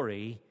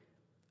glory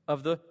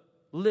of the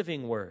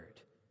living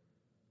word.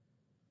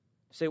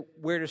 So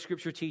where does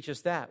Scripture teach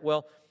us that?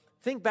 Well,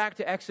 think back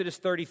to Exodus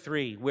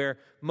 33, where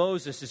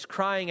Moses is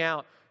crying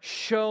out,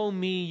 "Show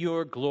me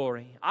your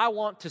glory. I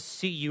want to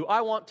see you.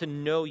 I want to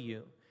know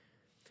you."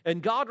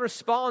 And God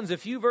responds a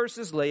few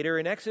verses later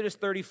in Exodus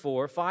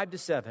 34,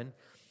 5-7,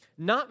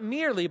 not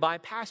merely by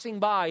passing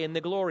by in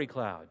the glory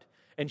cloud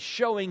and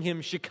showing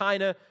him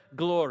Shekinah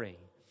glory,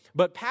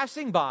 but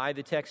passing by,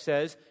 the text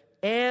says,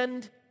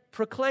 and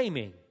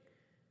proclaiming.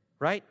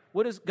 Right?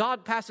 What is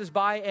God passes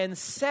by and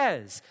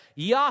says?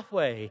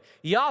 Yahweh,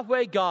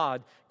 Yahweh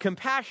God,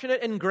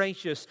 compassionate and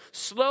gracious,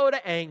 slow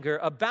to anger,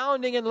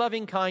 abounding in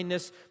loving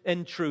kindness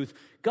and truth.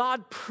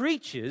 God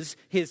preaches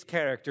his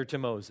character to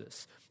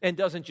Moses and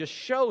doesn't just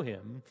show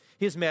him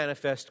his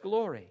manifest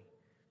glory.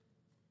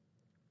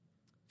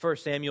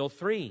 1 Samuel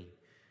 3,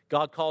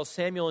 God calls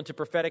Samuel into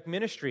prophetic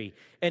ministry.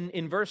 And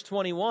in verse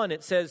 21,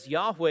 it says,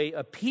 Yahweh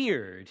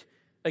appeared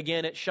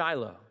again at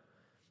Shiloh,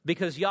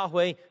 because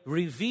Yahweh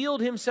revealed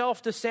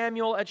himself to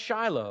Samuel at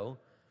Shiloh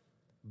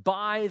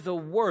by the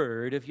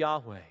word of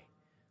Yahweh.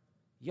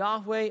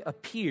 Yahweh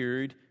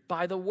appeared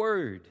by the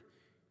word.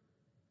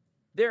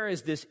 There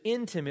is this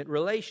intimate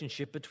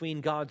relationship between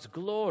God's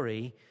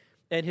glory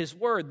and his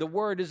word. The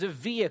word is a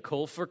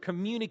vehicle for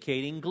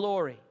communicating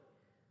glory.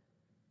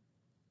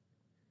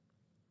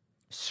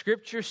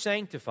 Scripture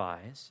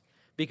sanctifies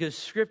because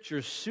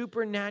Scripture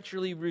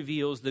supernaturally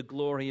reveals the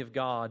glory of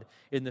God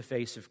in the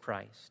face of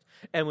Christ.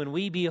 And when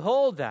we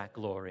behold that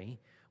glory,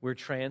 we're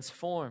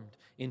transformed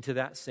into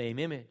that same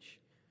image.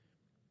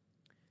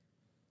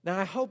 Now,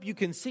 I hope you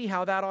can see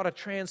how that ought to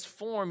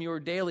transform your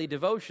daily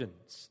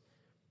devotions.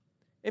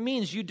 It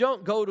means you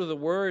don't go to the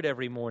Word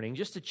every morning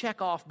just to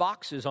check off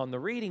boxes on the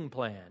reading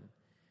plan.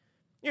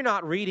 You're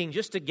not reading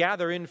just to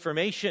gather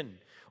information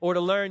or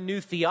to learn new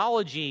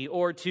theology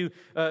or to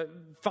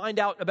find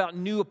out about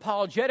new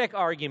apologetic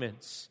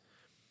arguments.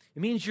 It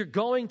means you're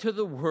going to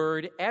the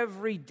Word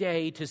every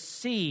day to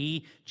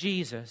see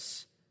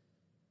Jesus,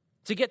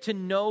 to get to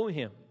know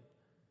him,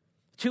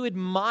 to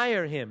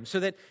admire him,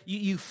 so that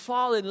you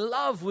fall in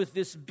love with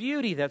this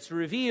beauty that's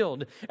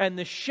revealed, and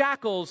the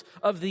shackles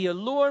of the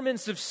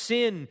allurements of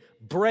sin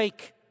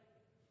break.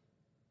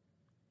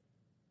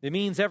 It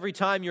means every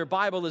time your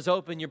Bible is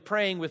open, you're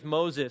praying with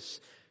Moses,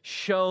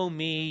 "Show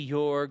me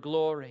your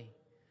glory."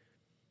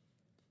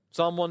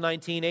 Psalm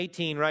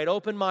 119:18, right?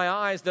 "Open my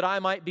eyes that I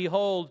might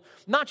behold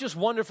not just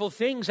wonderful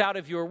things out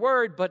of your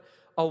word, but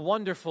a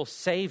wonderful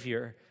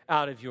Savior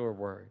out of your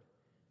word."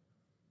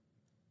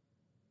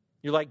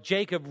 You're like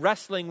Jacob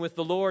wrestling with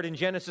the Lord in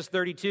Genesis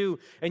 32,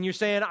 and you're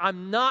saying,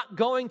 "I'm not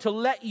going to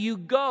let you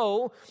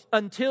go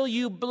until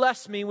you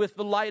bless me with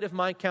the light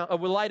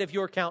of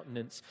your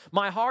countenance.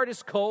 My heart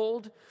is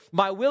cold,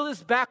 my will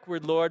is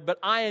backward, Lord, but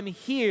I am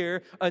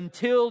here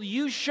until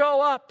you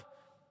show up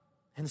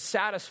and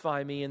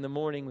satisfy me in the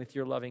morning with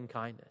your loving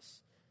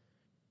kindness."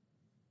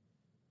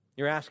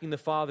 You're asking the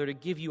Father to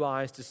give you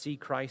eyes to see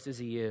Christ as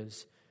he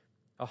is,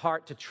 a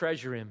heart to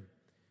treasure him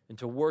and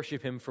to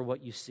worship him for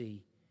what you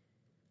see.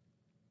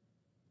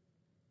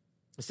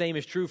 The same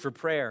is true for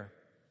prayer.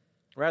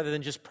 Rather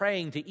than just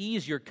praying to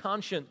ease your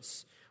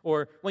conscience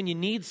or when you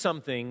need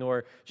something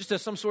or just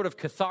as some sort of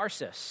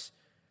catharsis,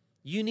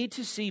 you need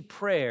to see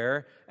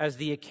prayer as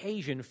the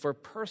occasion for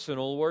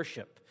personal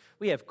worship.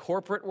 We have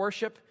corporate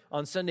worship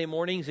on Sunday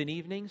mornings and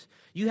evenings.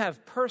 You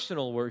have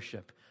personal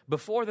worship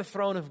before the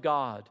throne of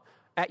God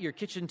at your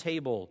kitchen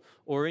table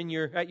or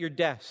at your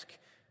desk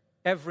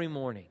every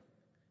morning.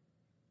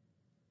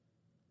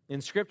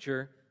 In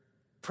Scripture,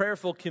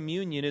 prayerful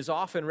communion is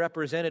often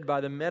represented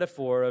by the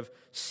metaphor of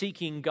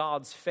seeking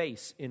God's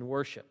face in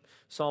worship.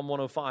 Psalm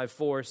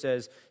 105:4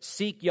 says,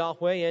 "Seek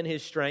Yahweh and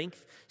his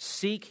strength,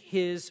 seek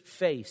his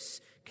face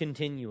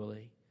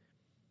continually."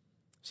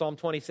 Psalm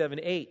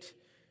 27:8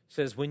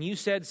 says, "When you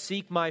said,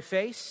 'Seek my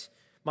face,'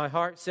 my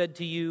heart said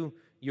to you,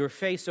 'Your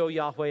face, O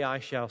Yahweh, I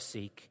shall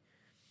seek.'"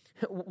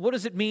 What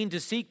does it mean to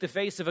seek the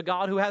face of a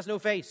God who has no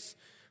face?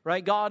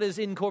 Right? God is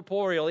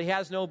incorporeal. He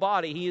has no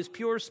body. He is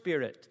pure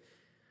spirit.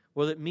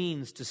 Well, it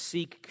means to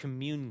seek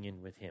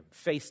communion with him,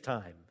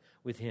 FaceTime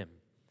with him.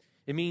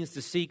 It means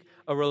to seek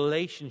a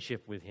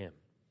relationship with him.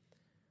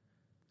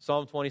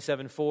 Psalm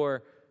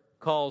 27:4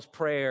 calls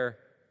prayer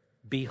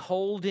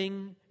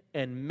beholding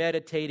and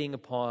meditating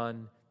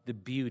upon the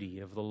beauty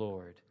of the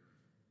Lord.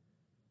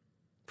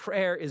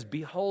 Prayer is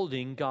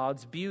beholding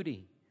God's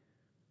beauty.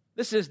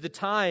 This is the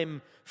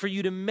time for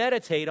you to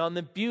meditate on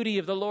the beauty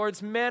of the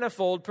Lord's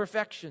manifold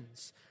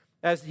perfections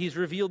as he's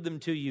revealed them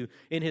to you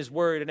in his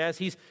word and as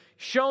he's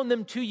shown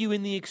them to you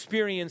in the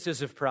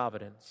experiences of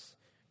providence.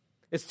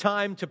 It's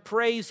time to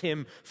praise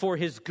him for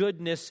his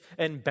goodness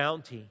and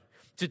bounty,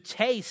 to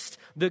taste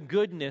the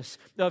goodness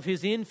of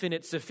his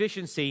infinite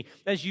sufficiency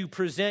as you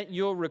present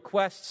your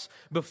requests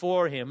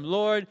before him.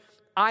 Lord,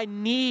 I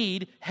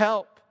need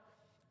help.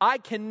 I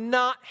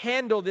cannot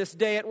handle this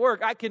day at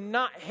work. I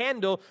cannot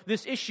handle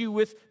this issue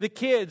with the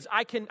kids.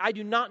 I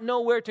do not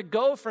know where to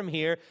go from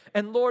here.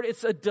 And Lord,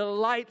 it's a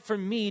delight for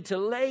me to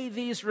lay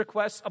these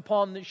requests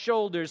upon the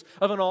shoulders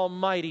of an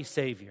almighty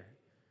Savior.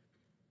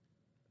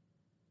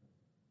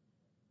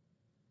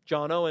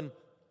 John Owen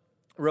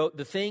wrote,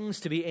 "The things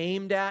to be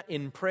aimed at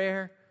in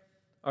prayer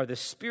are the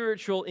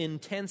spiritual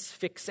intense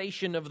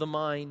fixation of the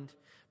mind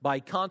by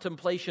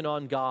contemplation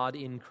on God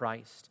in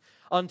Christ,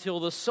 until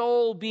the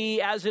soul be,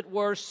 as it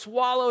were,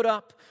 swallowed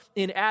up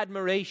in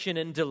admiration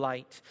and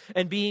delight,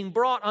 and being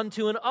brought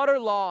unto an utter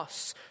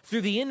loss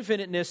through the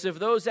infiniteness of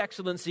those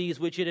excellencies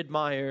which it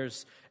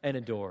admires and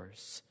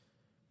adores."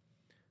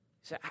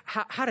 So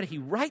how did he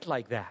write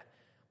like that?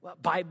 Well,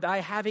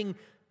 by having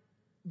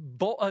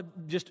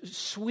just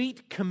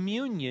sweet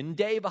communion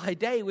day by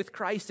day with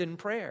Christ in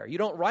prayer. You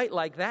don't write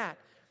like that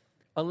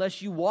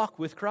unless you walk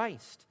with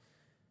Christ.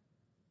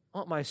 I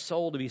want my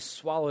soul to be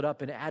swallowed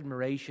up in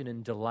admiration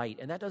and delight.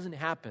 And that doesn't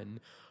happen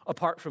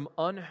apart from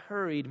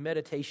unhurried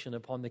meditation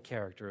upon the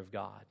character of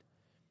God.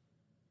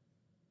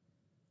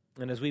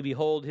 And as we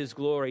behold His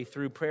glory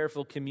through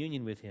prayerful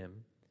communion with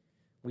Him,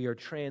 we are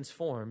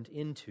transformed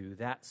into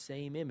that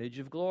same image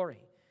of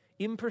glory,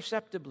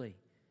 imperceptibly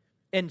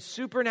and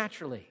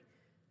supernaturally,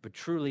 but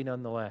truly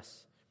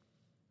nonetheless.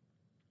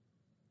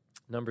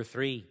 Number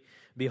 3,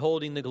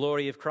 beholding the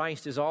glory of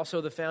Christ is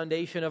also the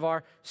foundation of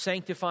our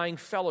sanctifying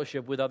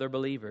fellowship with other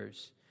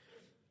believers.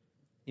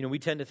 You know, we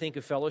tend to think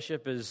of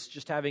fellowship as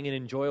just having an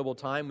enjoyable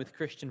time with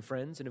Christian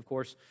friends, and of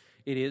course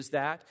it is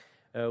that.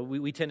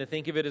 We tend to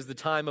think of it as the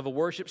time of a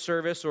worship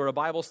service or a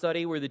Bible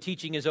study where the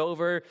teaching is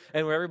over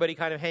and where everybody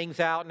kind of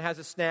hangs out and has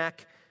a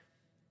snack.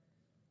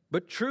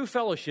 But true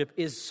fellowship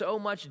is so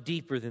much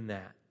deeper than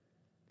that.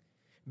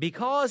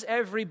 Because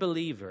every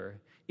believer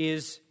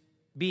is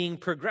being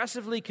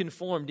progressively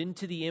conformed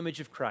into the image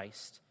of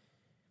Christ,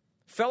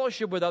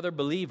 fellowship with other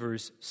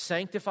believers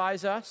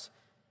sanctifies us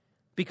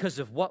because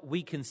of what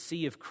we can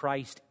see of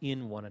Christ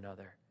in one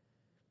another.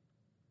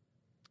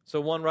 So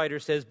one writer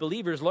says,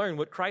 believers learn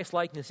what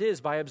Christ-likeness is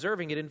by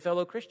observing it in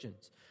fellow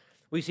Christians.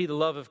 We see the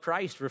love of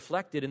Christ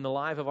reflected in the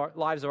lives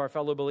of our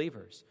fellow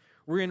believers.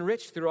 We're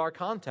enriched through our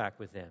contact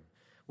with them.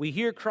 We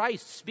hear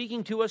Christ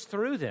speaking to us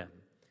through them.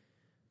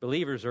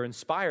 Believers are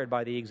inspired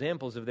by the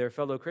examples of their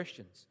fellow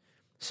Christians,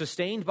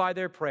 sustained by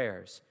their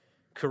prayers,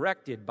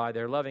 corrected by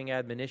their loving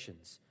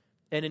admonitions,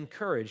 and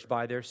encouraged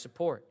by their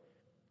support.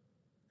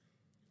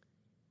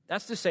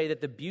 That's to say that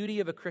the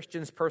beauty of a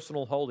Christian's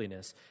personal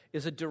holiness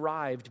is a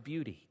derived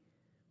beauty,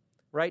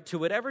 right? To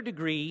whatever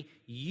degree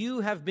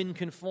you have been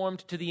conformed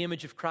to the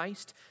image of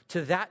Christ,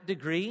 to that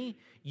degree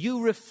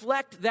you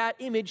reflect that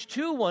image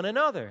to one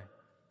another.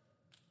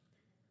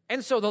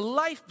 And so the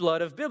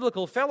lifeblood of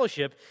biblical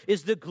fellowship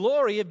is the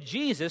glory of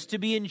Jesus to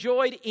be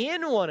enjoyed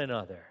in one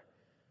another.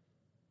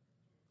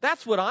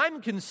 That's what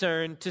I'm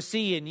concerned to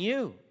see in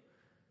you.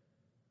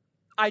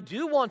 I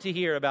do want to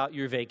hear about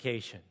your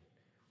vacation.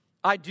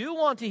 I do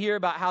want to hear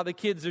about how the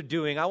kids are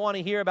doing. I want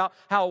to hear about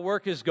how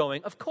work is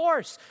going. Of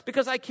course,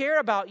 because I care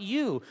about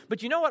you.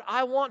 But you know what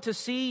I want to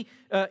see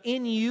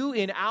in you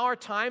in our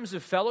times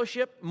of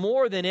fellowship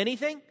more than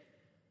anything?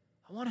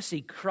 I want to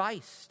see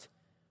Christ.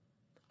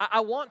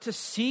 I want to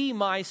see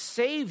my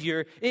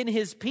Savior in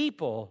His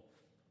people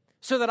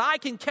so that I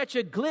can catch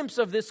a glimpse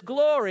of this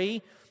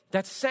glory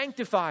that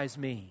sanctifies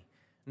me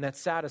and that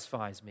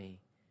satisfies me.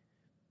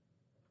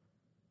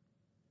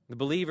 The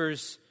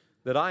believers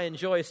that I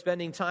enjoy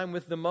spending time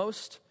with the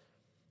most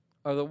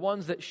are the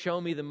ones that show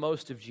me the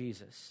most of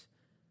Jesus.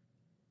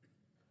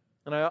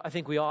 And I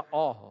think we ought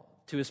all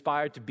to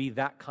aspire to be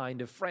that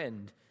kind of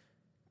friend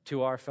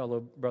to our fellow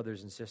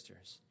brothers and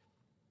sisters.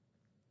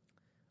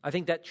 I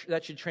think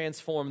that should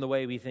transform the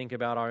way we think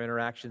about our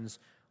interactions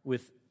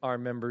with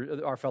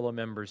our fellow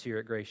members here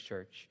at Grace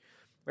Church.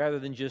 Rather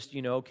than just,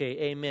 okay,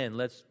 amen,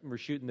 we're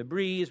shooting the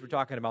breeze, we're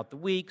talking about the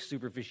week,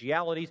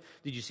 superficialities,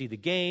 did you see the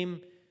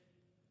game?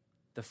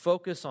 The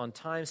focus on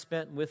time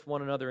spent with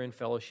one another in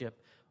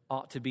fellowship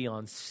ought to be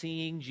on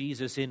seeing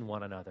Jesus in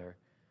one another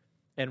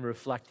and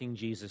reflecting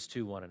Jesus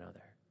to one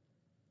another.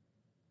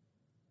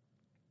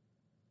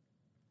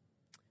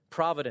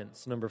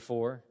 Providence, number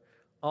 4,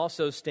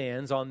 also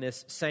stands on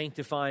this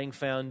sanctifying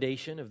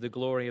foundation of the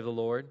glory of the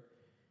Lord.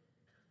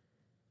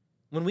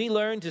 When we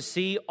learn to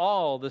see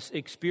all the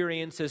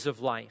experiences of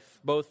life,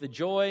 both the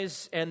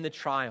joys and the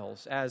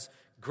trials, as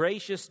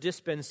gracious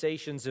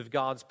dispensations of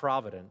God's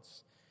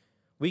providence,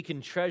 we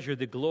can treasure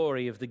the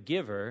glory of the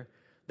giver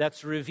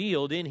that's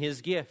revealed in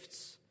His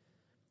gifts.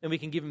 And we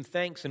can give Him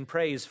thanks and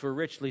praise for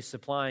richly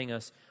supplying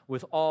us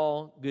with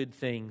all good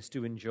things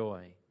to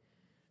enjoy.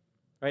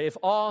 Right? If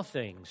all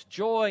things,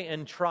 joy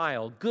and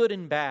trial, good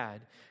and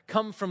bad,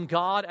 come from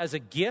God as a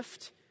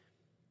gift,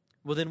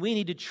 well, then we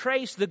need to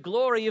trace the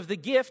glory of the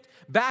gift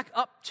back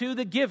up to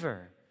the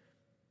giver.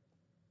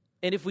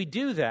 And if we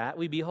do that,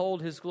 we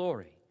behold His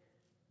glory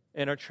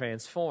and are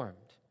transformed.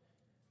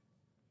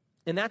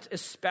 And that's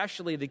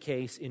especially the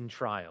case in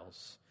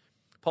trials.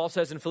 Paul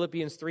says in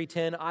Philippians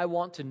 3:10, I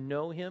want to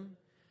know Him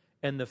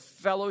and the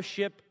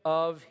fellowship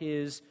of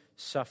His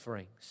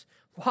sufferings.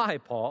 Why,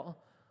 Paul?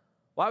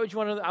 Why don't you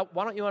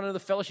want to know the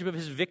fellowship of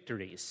his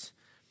victories?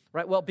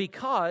 Right? Well,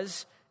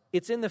 because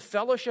it's in the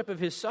fellowship of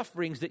his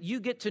sufferings that you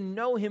get to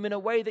know him in a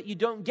way that you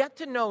don't get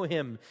to know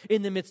him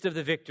in the midst of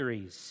the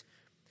victories.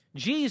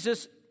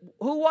 Jesus,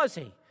 who was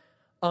he?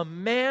 A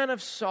man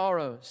of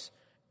sorrows,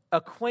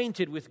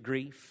 acquainted with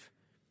grief.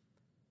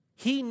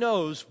 He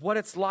knows what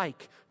it's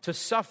like to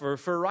suffer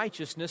for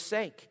righteousness'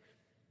 sake.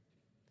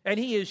 And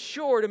he is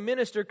sure to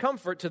minister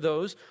comfort to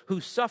those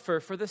who suffer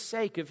for the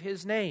sake of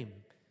his name.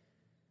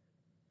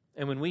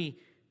 And when we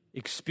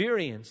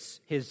experience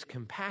his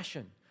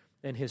compassion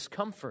and his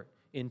comfort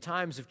in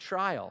times of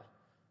trial,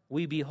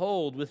 we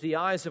behold with the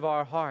eyes of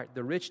our heart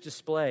the rich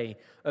display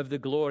of the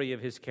glory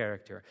of his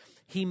character.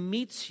 He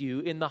meets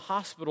you in the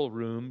hospital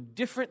room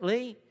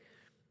differently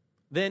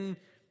than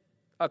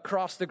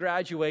across the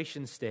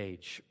graduation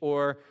stage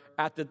or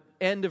at the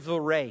end of the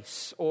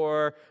race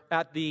or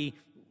at the,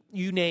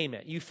 you name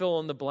it, you fill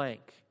in the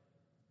blank.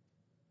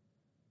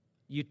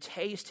 You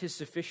taste his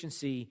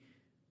sufficiency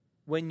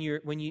when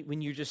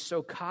you're just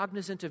so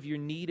cognizant of your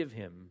need of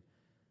him,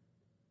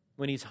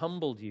 when he's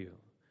humbled you.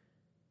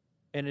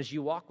 And as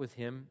you walk with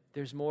him,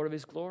 there's more of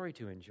his glory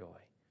to enjoy.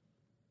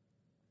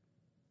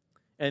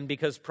 And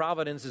because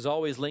providence is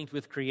always linked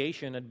with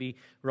creation, it'd be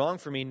wrong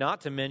for me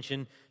not to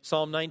mention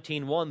Psalm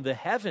 19:1, the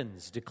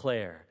heavens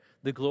declare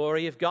the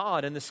glory of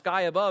God, and the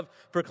sky above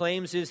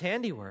proclaims his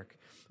handiwork,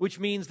 which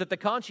means that the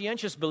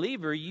conscientious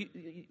believer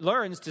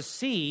learns to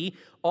see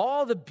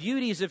all the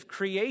beauties of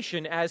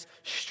creation as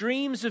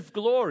streams of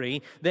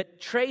glory that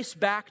trace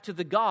back to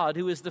the God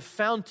who is the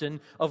fountain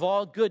of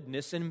all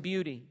goodness and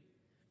beauty.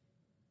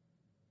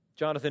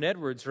 Jonathan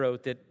Edwards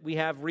wrote that we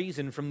have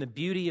reason from the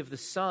beauty of the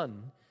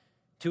sun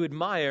to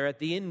admire at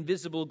the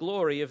invisible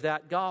glory of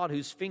that God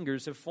whose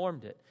fingers have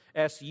formed it.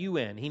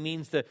 S-U-N. He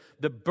means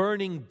the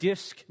burning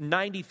disk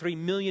 93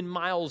 million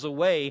miles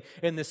away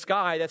in the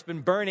sky that's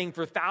been burning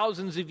for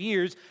thousands of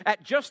years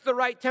at just the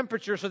right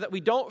temperature so that we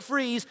don't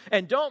freeze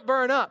and don't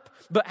burn up,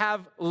 but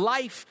have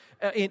life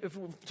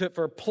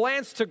for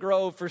plants to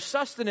grow, for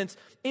sustenance.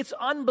 It's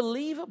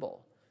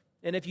unbelievable.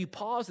 And if you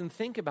pause and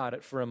think about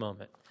it for a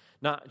moment,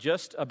 not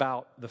just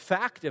about the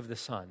fact of the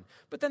sun,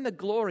 but then the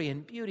glory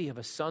and beauty of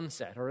a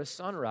sunset or a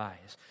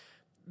sunrise.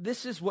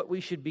 This is what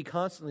we should be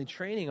constantly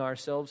training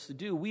ourselves to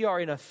do. We are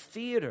in a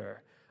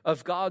theater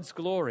of God's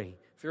glory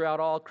throughout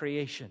all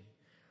creation.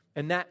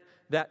 And that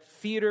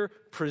theater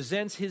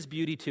presents his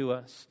beauty to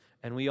us,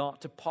 and we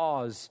ought to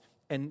pause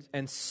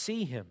and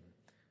see him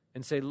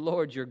and say,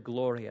 Lord, you're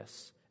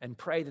glorious, and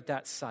pray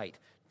that sight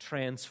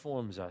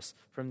transforms us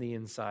from the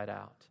inside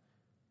out.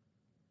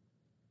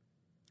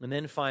 And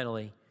then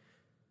finally,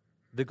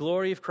 the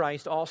glory of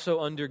Christ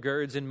also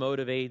undergirds and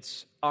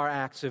motivates our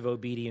acts of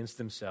obedience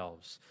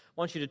themselves.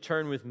 I want you to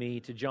turn with me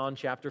to John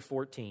chapter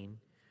 14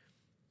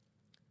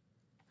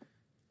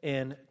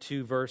 and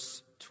to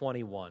verse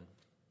 21.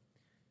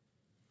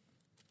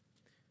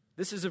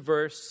 This is a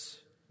verse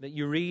that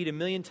you read a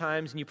million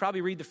times, and you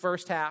probably read the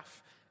first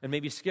half and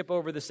maybe skip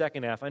over the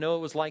second half. I know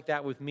it was like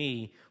that with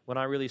me when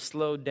I really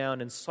slowed down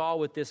and saw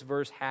what this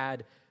verse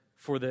had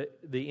for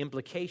the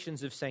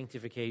implications of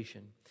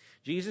sanctification.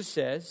 Jesus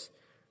says,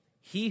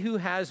 "He who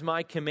has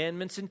my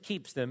commandments and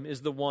keeps them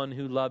is the one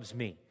who loves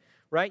me."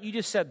 Right? You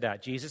just said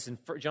that, Jesus, in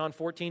John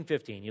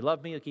 14:15. You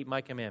love me, you'll keep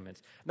my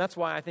commandments. And that's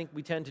why I think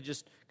we tend to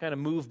just kind of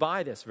move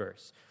by this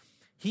verse.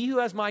 He who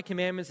has my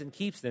commandments and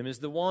keeps them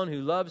is the one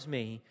who loves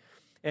me.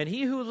 And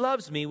he who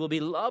loves me will be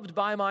loved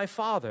by my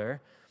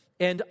Father,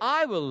 and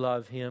I will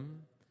love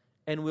him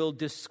and will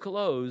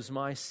disclose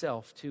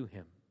myself to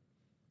him.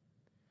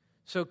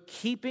 So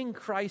keeping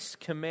Christ's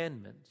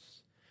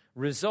commandments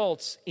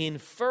results in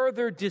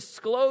further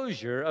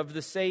disclosure of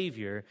the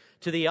Savior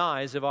to the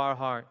eyes of our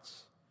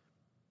hearts.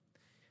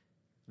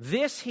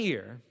 This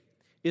here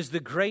is the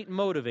great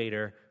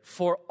motivator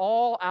for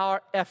all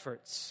our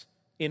efforts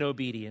in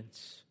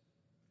obedience,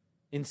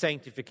 in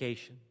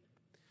sanctification.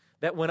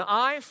 That when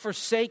I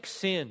forsake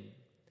sin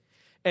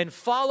and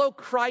follow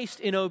Christ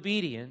in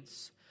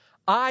obedience,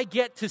 I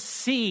get to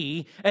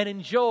see and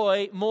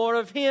enjoy more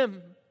of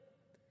him.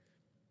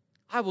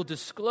 I will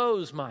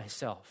disclose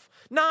myself,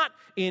 not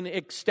in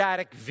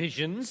ecstatic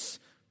visions,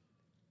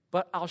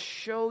 but I'll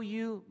show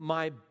you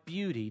my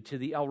beauty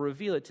I'll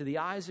reveal it to the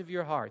eyes of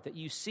your heart, that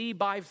you see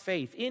by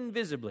faith,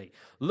 invisibly,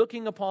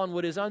 looking upon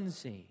what is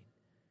unseen.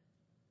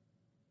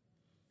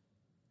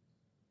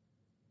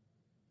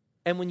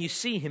 And when you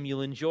see him,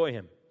 you'll enjoy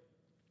him.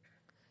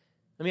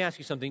 Let me ask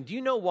you something. Do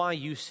you know why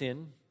you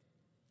sin?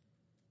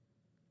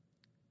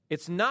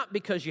 It's not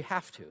because you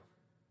have to.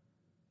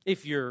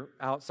 If you're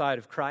outside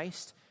of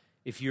Christ,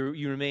 if you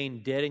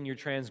remain dead in your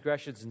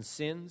transgressions and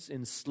sins,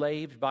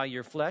 enslaved by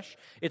your flesh,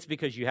 it's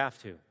because you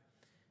have to.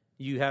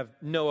 You have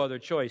no other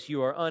choice.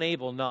 You are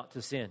unable not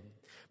to sin.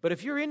 But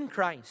if you're in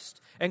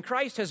Christ, and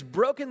Christ has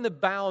broken the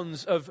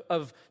bounds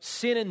of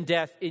sin and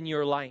death in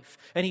your life,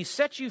 and he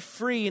set you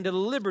free into the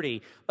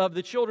liberty of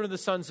the children of the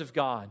sons of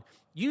God,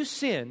 you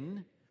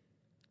sin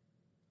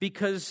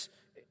because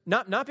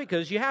Not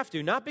because you have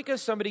to, not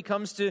because somebody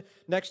comes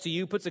next to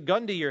you, puts a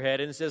gun to your head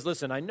and says,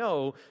 listen, I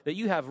know that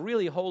you have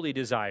really holy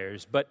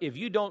desires, but if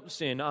you don't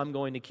sin, I'm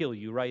going to kill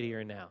you right here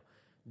and now.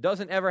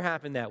 Doesn't ever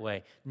happen that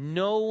way.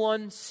 No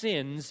one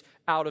sins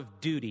out of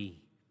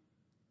duty.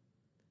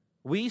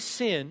 We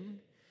sin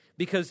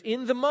because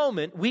in the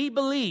moment we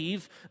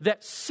believe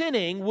that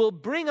sinning will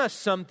bring us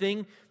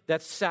something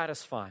that's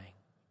satisfying.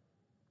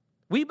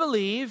 We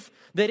believe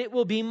that it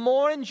will be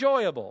more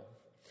enjoyable,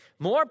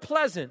 more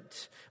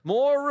pleasant,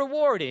 more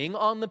rewarding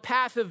on the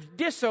path of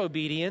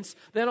disobedience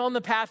than on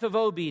the path of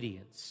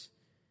obedience.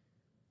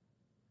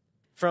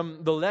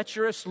 From the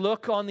lecherous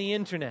look on the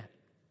internet,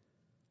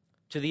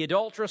 to the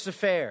adulterous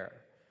affair,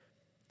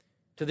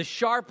 to the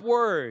sharp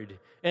word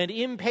and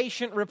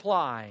impatient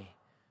reply,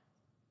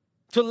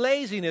 to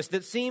laziness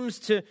that seems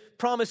to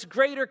promise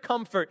greater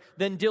comfort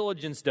than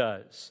diligence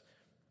does.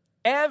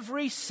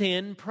 Every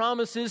sin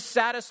promises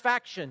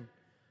satisfaction,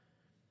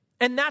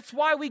 and that's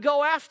why we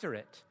go after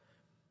it.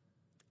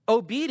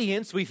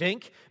 Obedience, we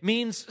think,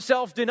 means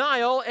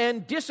self-denial,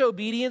 and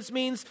disobedience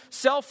means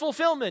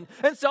self-fulfillment,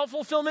 and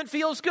self-fulfillment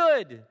feels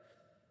good.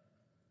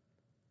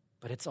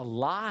 But it's a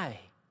lie.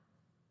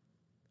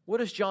 What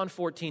does John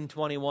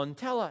 14:21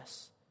 tell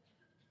us?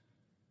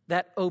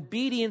 That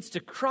obedience to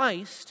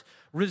Christ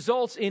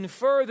results in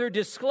further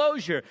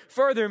disclosure,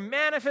 further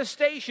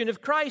manifestation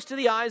of Christ to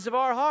the eyes of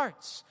our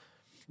hearts.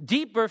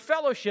 Deeper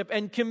fellowship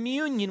and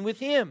communion with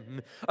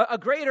Him, a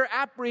greater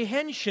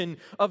apprehension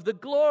of the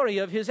glory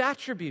of His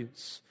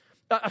attributes,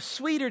 a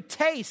sweeter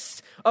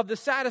taste of the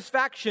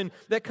satisfaction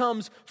that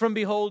comes from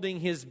beholding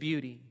His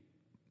beauty.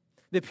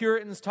 The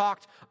Puritans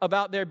talked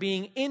about there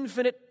being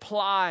infinite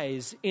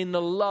plies in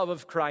the love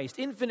of Christ,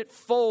 infinite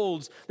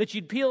folds that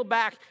you'd peel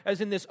back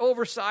as in this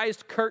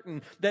oversized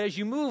curtain, that as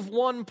you move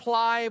one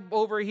ply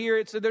over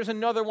here, there's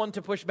another one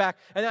to push back,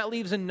 and that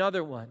leaves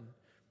another one.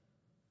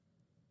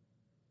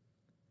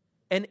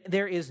 And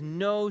there is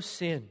no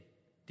sin,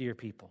 dear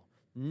people,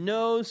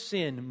 no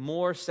sin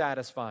more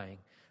satisfying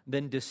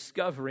than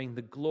discovering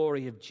the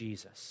glory of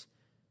Jesus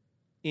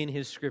in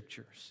His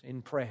Scriptures,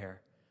 in prayer,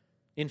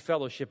 in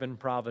fellowship and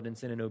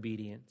providence and in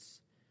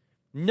obedience.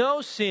 No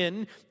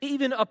sin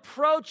even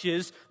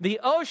approaches the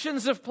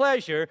oceans of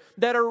pleasure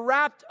that are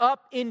wrapped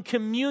up in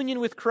communion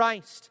with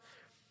Christ.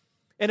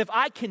 And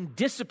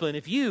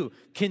if you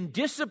can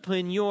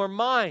discipline your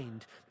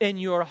mind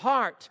and your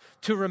heart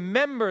to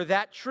remember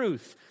that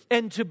truth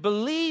and to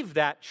believe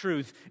that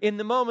truth in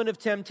the moment of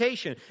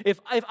temptation, if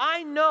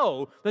I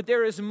know that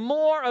there is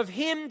more of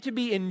Him to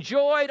be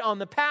enjoyed on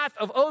the path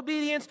of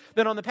obedience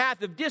than on the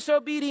path of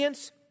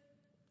disobedience,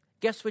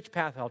 guess which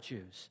path I'll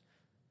choose?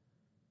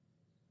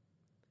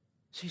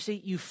 So you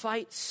see, you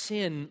fight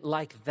sin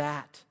like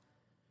that.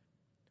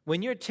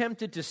 When you're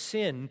tempted to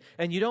sin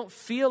and you don't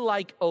feel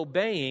like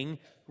obeying,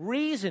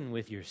 reason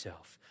with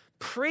yourself.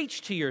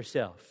 Preach to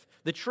yourself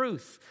the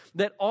truth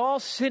that all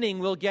sinning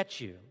will get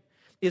you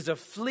is a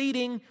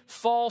fleeting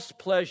false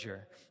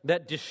pleasure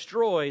that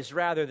destroys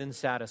rather than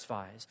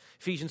satisfies.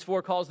 Ephesians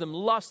 4 calls them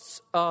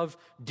lusts of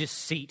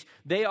deceit.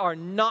 They are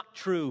not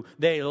true.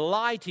 They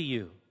lie to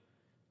you.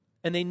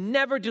 And they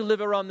never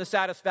deliver on the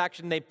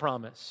satisfaction they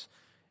promise.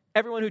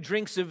 Everyone who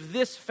drinks of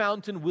this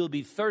fountain will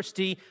be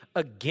thirsty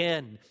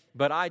again.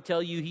 But I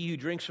tell you, he who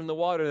drinks from the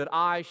water that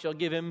I shall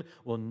give him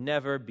will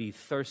never be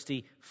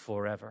thirsty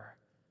forever.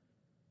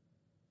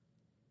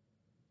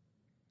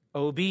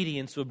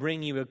 Obedience will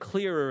bring you a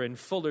clearer and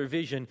fuller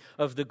vision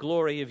of the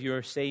glory of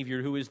your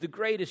Savior, who is the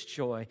greatest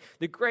joy,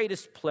 the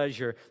greatest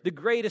pleasure, the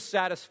greatest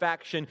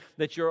satisfaction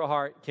that your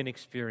heart can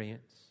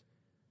experience.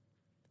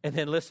 And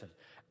then listen,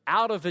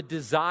 out of a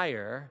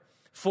desire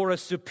for a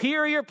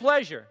superior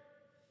pleasure,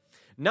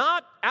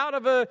 not out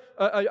of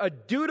a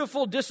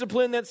dutiful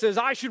discipline that says,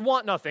 I should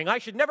want nothing, I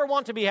should never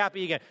want to be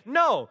happy again.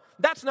 No,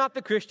 that's not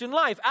the Christian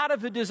life. Out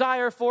of a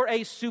desire for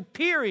a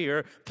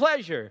superior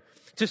pleasure,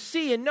 to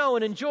see and know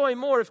and enjoy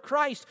more of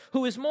Christ,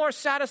 who is more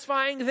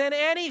satisfying than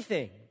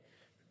anything.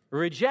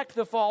 Reject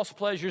the false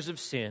pleasures of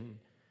sin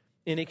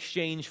in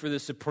exchange for the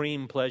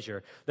supreme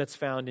pleasure that's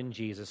found in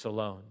Jesus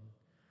alone.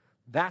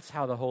 That's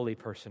how the holy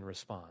person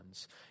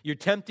responds. You're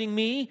tempting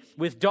me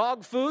with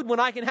dog food when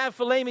I can have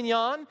filet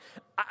mignon?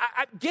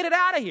 Get it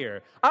out of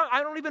here.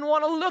 I don't even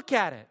want to look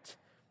at it.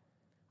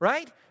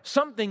 Right?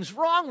 Something's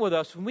wrong with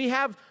us when we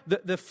have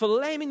the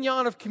filet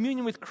mignon of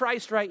communion with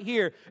Christ right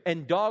here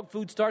and dog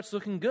food starts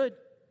looking good.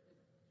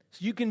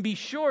 So you can be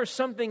sure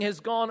something has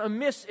gone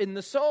amiss in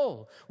the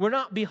soul. We're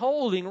not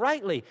beholding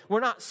rightly.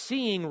 We're not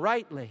seeing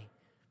rightly.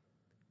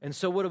 And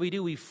so what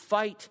do? We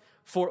fight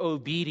for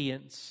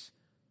obedience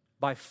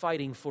by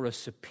fighting for a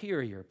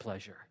superior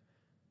pleasure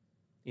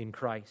in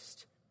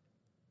Christ.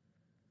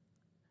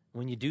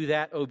 When you do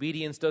that,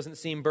 obedience doesn't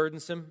seem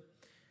burdensome.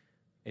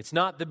 It's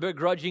not the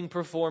begrudging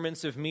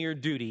performance of mere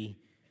duty.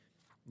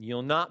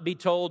 You'll not be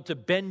told to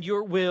bend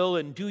your will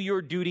and do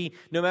your duty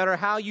no matter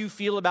how you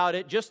feel about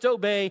it. Just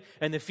obey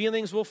and the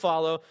feelings will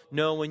follow.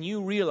 No, when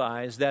you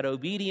realize that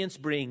obedience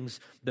brings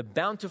the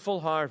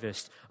bountiful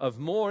harvest of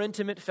more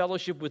intimate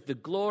fellowship with the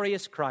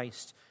glorious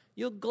Christ,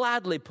 you'll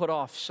gladly put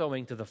off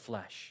sowing to the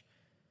flesh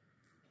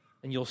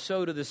and you'll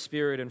sow to the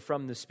Spirit, and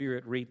from the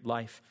Spirit reap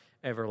life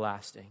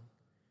everlasting.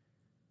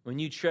 When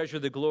you treasure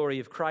the glory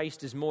of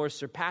Christ is more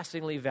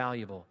surpassingly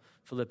valuable,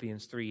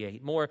 Philippians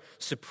 3:8, more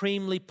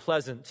supremely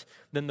pleasant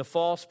than the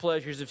false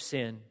pleasures of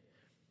sin.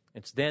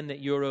 It's then that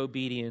your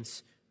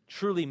obedience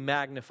truly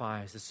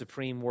magnifies the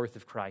supreme worth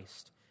of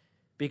Christ,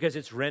 because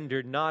it's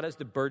rendered not as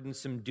the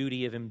burdensome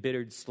duty of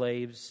embittered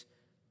slaves,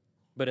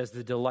 but as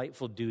the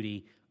delightful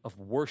duty of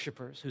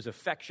worshipers whose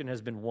affection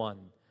has been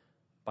won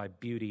by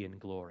beauty and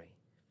glory.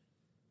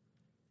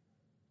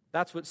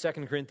 That's what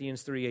 2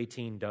 Corinthians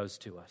 3:18 does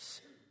to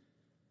us.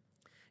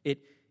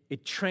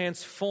 It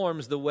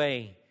transforms the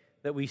way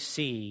that we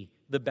see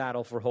the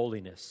battle for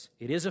holiness.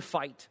 It is a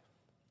fight.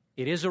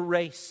 It is a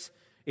race.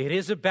 It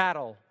is a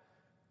battle.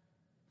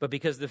 But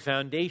because the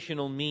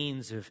foundational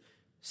means of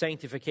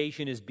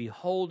sanctification is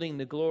beholding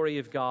the glory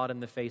of God in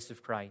the face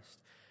of Christ,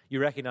 you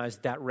recognize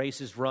that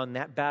race is run,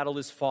 that battle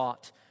is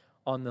fought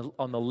on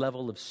the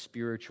level of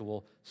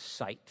spiritual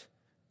sight.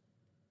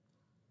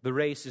 The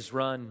race is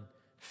run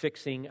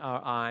fixing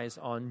our eyes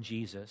on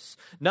Jesus.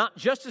 Not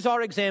just as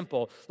our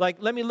example,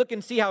 like, let me look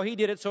and see how he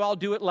did it, so I'll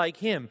do it like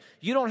him.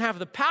 You don't have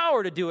the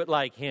power to do it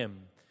like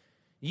him.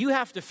 You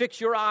have to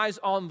fix your eyes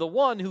on the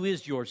one who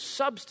is your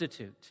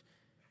substitute,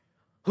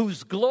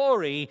 whose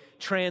glory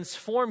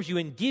transforms you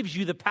and gives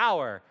you the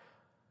power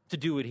to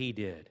do what he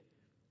did.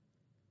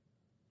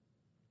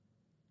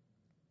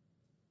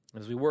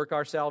 As we work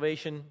our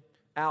salvation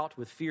out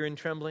with fear and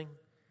trembling,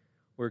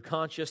 we're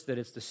conscious that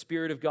it's the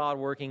Spirit of God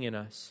working in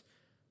us,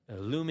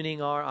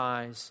 illumining our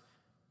eyes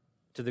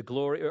to the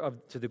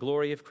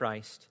glory of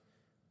Christ,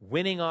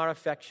 winning our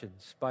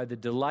affections by the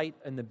delight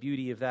and the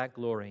beauty of that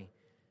glory,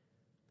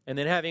 and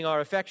then having our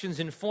affections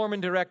inform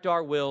and direct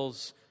our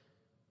wills,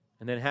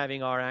 and then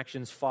having our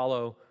actions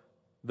follow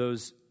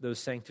those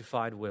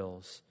sanctified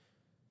wills.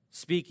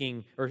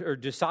 Speaking, or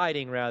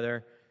deciding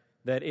rather,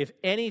 that if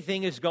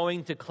anything is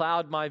going to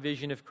cloud my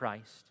vision of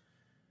Christ,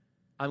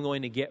 I'm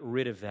going to get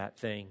rid of that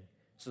thing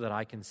so that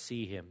I can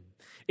see him.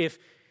 If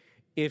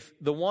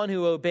the one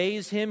who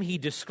obeys him, he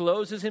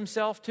discloses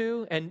himself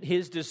to, and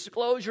his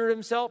disclosure of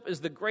himself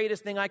is the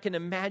greatest thing I can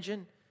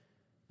imagine,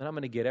 then I'm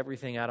going to get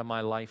everything out of my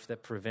life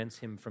that prevents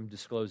him from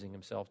disclosing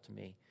himself to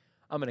me.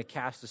 I'm going to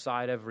cast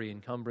aside every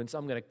encumbrance.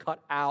 I'm going to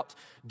cut out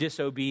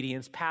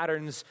disobedience,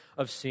 patterns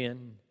of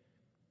sin,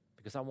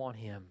 because I want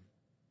him.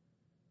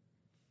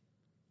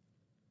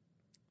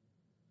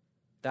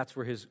 That's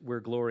where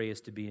glory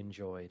is to be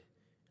enjoyed.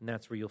 And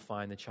that's where you'll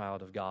find the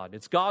child of God.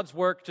 It's God's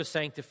work to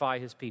sanctify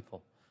his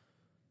people.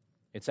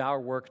 It's our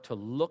work to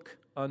look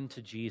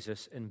unto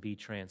Jesus and be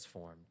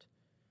transformed.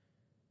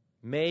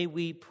 May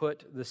we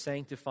put the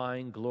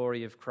sanctifying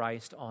glory of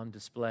Christ on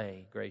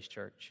display, Grace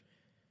Church.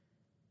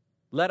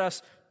 Let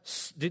us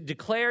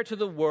declare to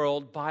the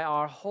world by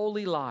our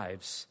holy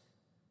lives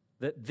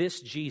that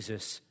this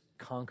Jesus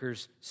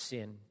conquers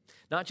sin.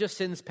 Not just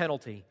sin's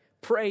penalty.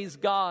 Praise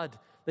God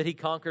that he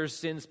conquers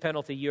sin's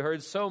penalty. You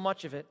heard so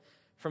much of it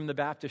from the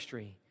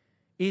baptistry.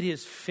 It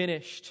is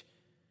finished.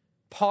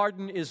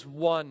 Pardon is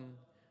won.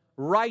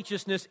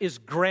 Righteousness is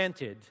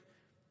granted.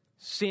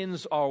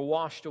 Sins are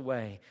washed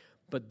away.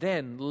 But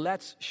then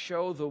let's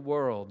show the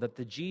world that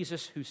the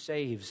Jesus who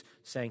saves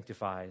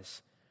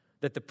sanctifies.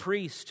 That the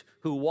priest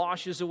who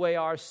washes away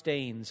our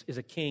stains is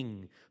a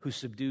king who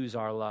subdues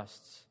our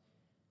lusts.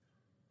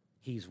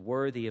 He's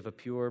worthy of a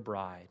pure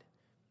bride.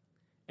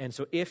 And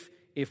so if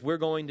we're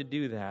going to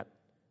do that,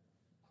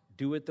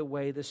 do it the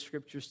way the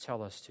Scriptures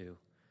tell us to,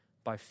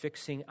 by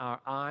fixing our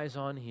eyes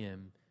on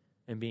him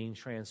and being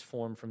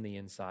transformed from the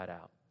inside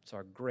out. It's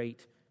our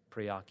great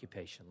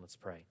preoccupation. Let's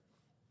pray.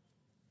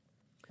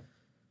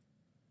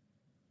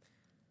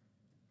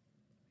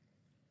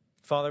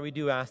 Father, we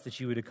do ask that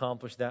you would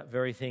accomplish that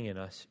very thing in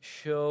us.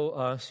 Show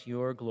us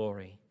your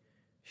glory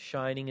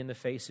shining in the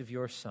face of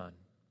your Son.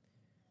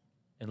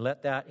 And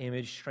let that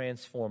image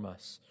transform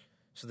us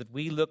so that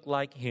we look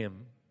like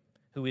him,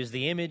 who is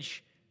the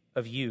image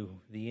of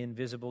you, the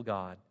invisible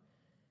God,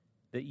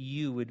 that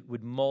you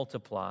would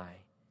multiply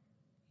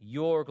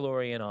your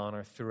glory and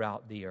honor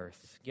throughout the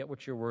earth. Get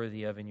what you're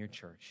worthy of in your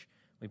church.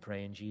 We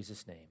pray in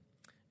Jesus' name.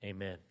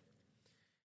 Amen.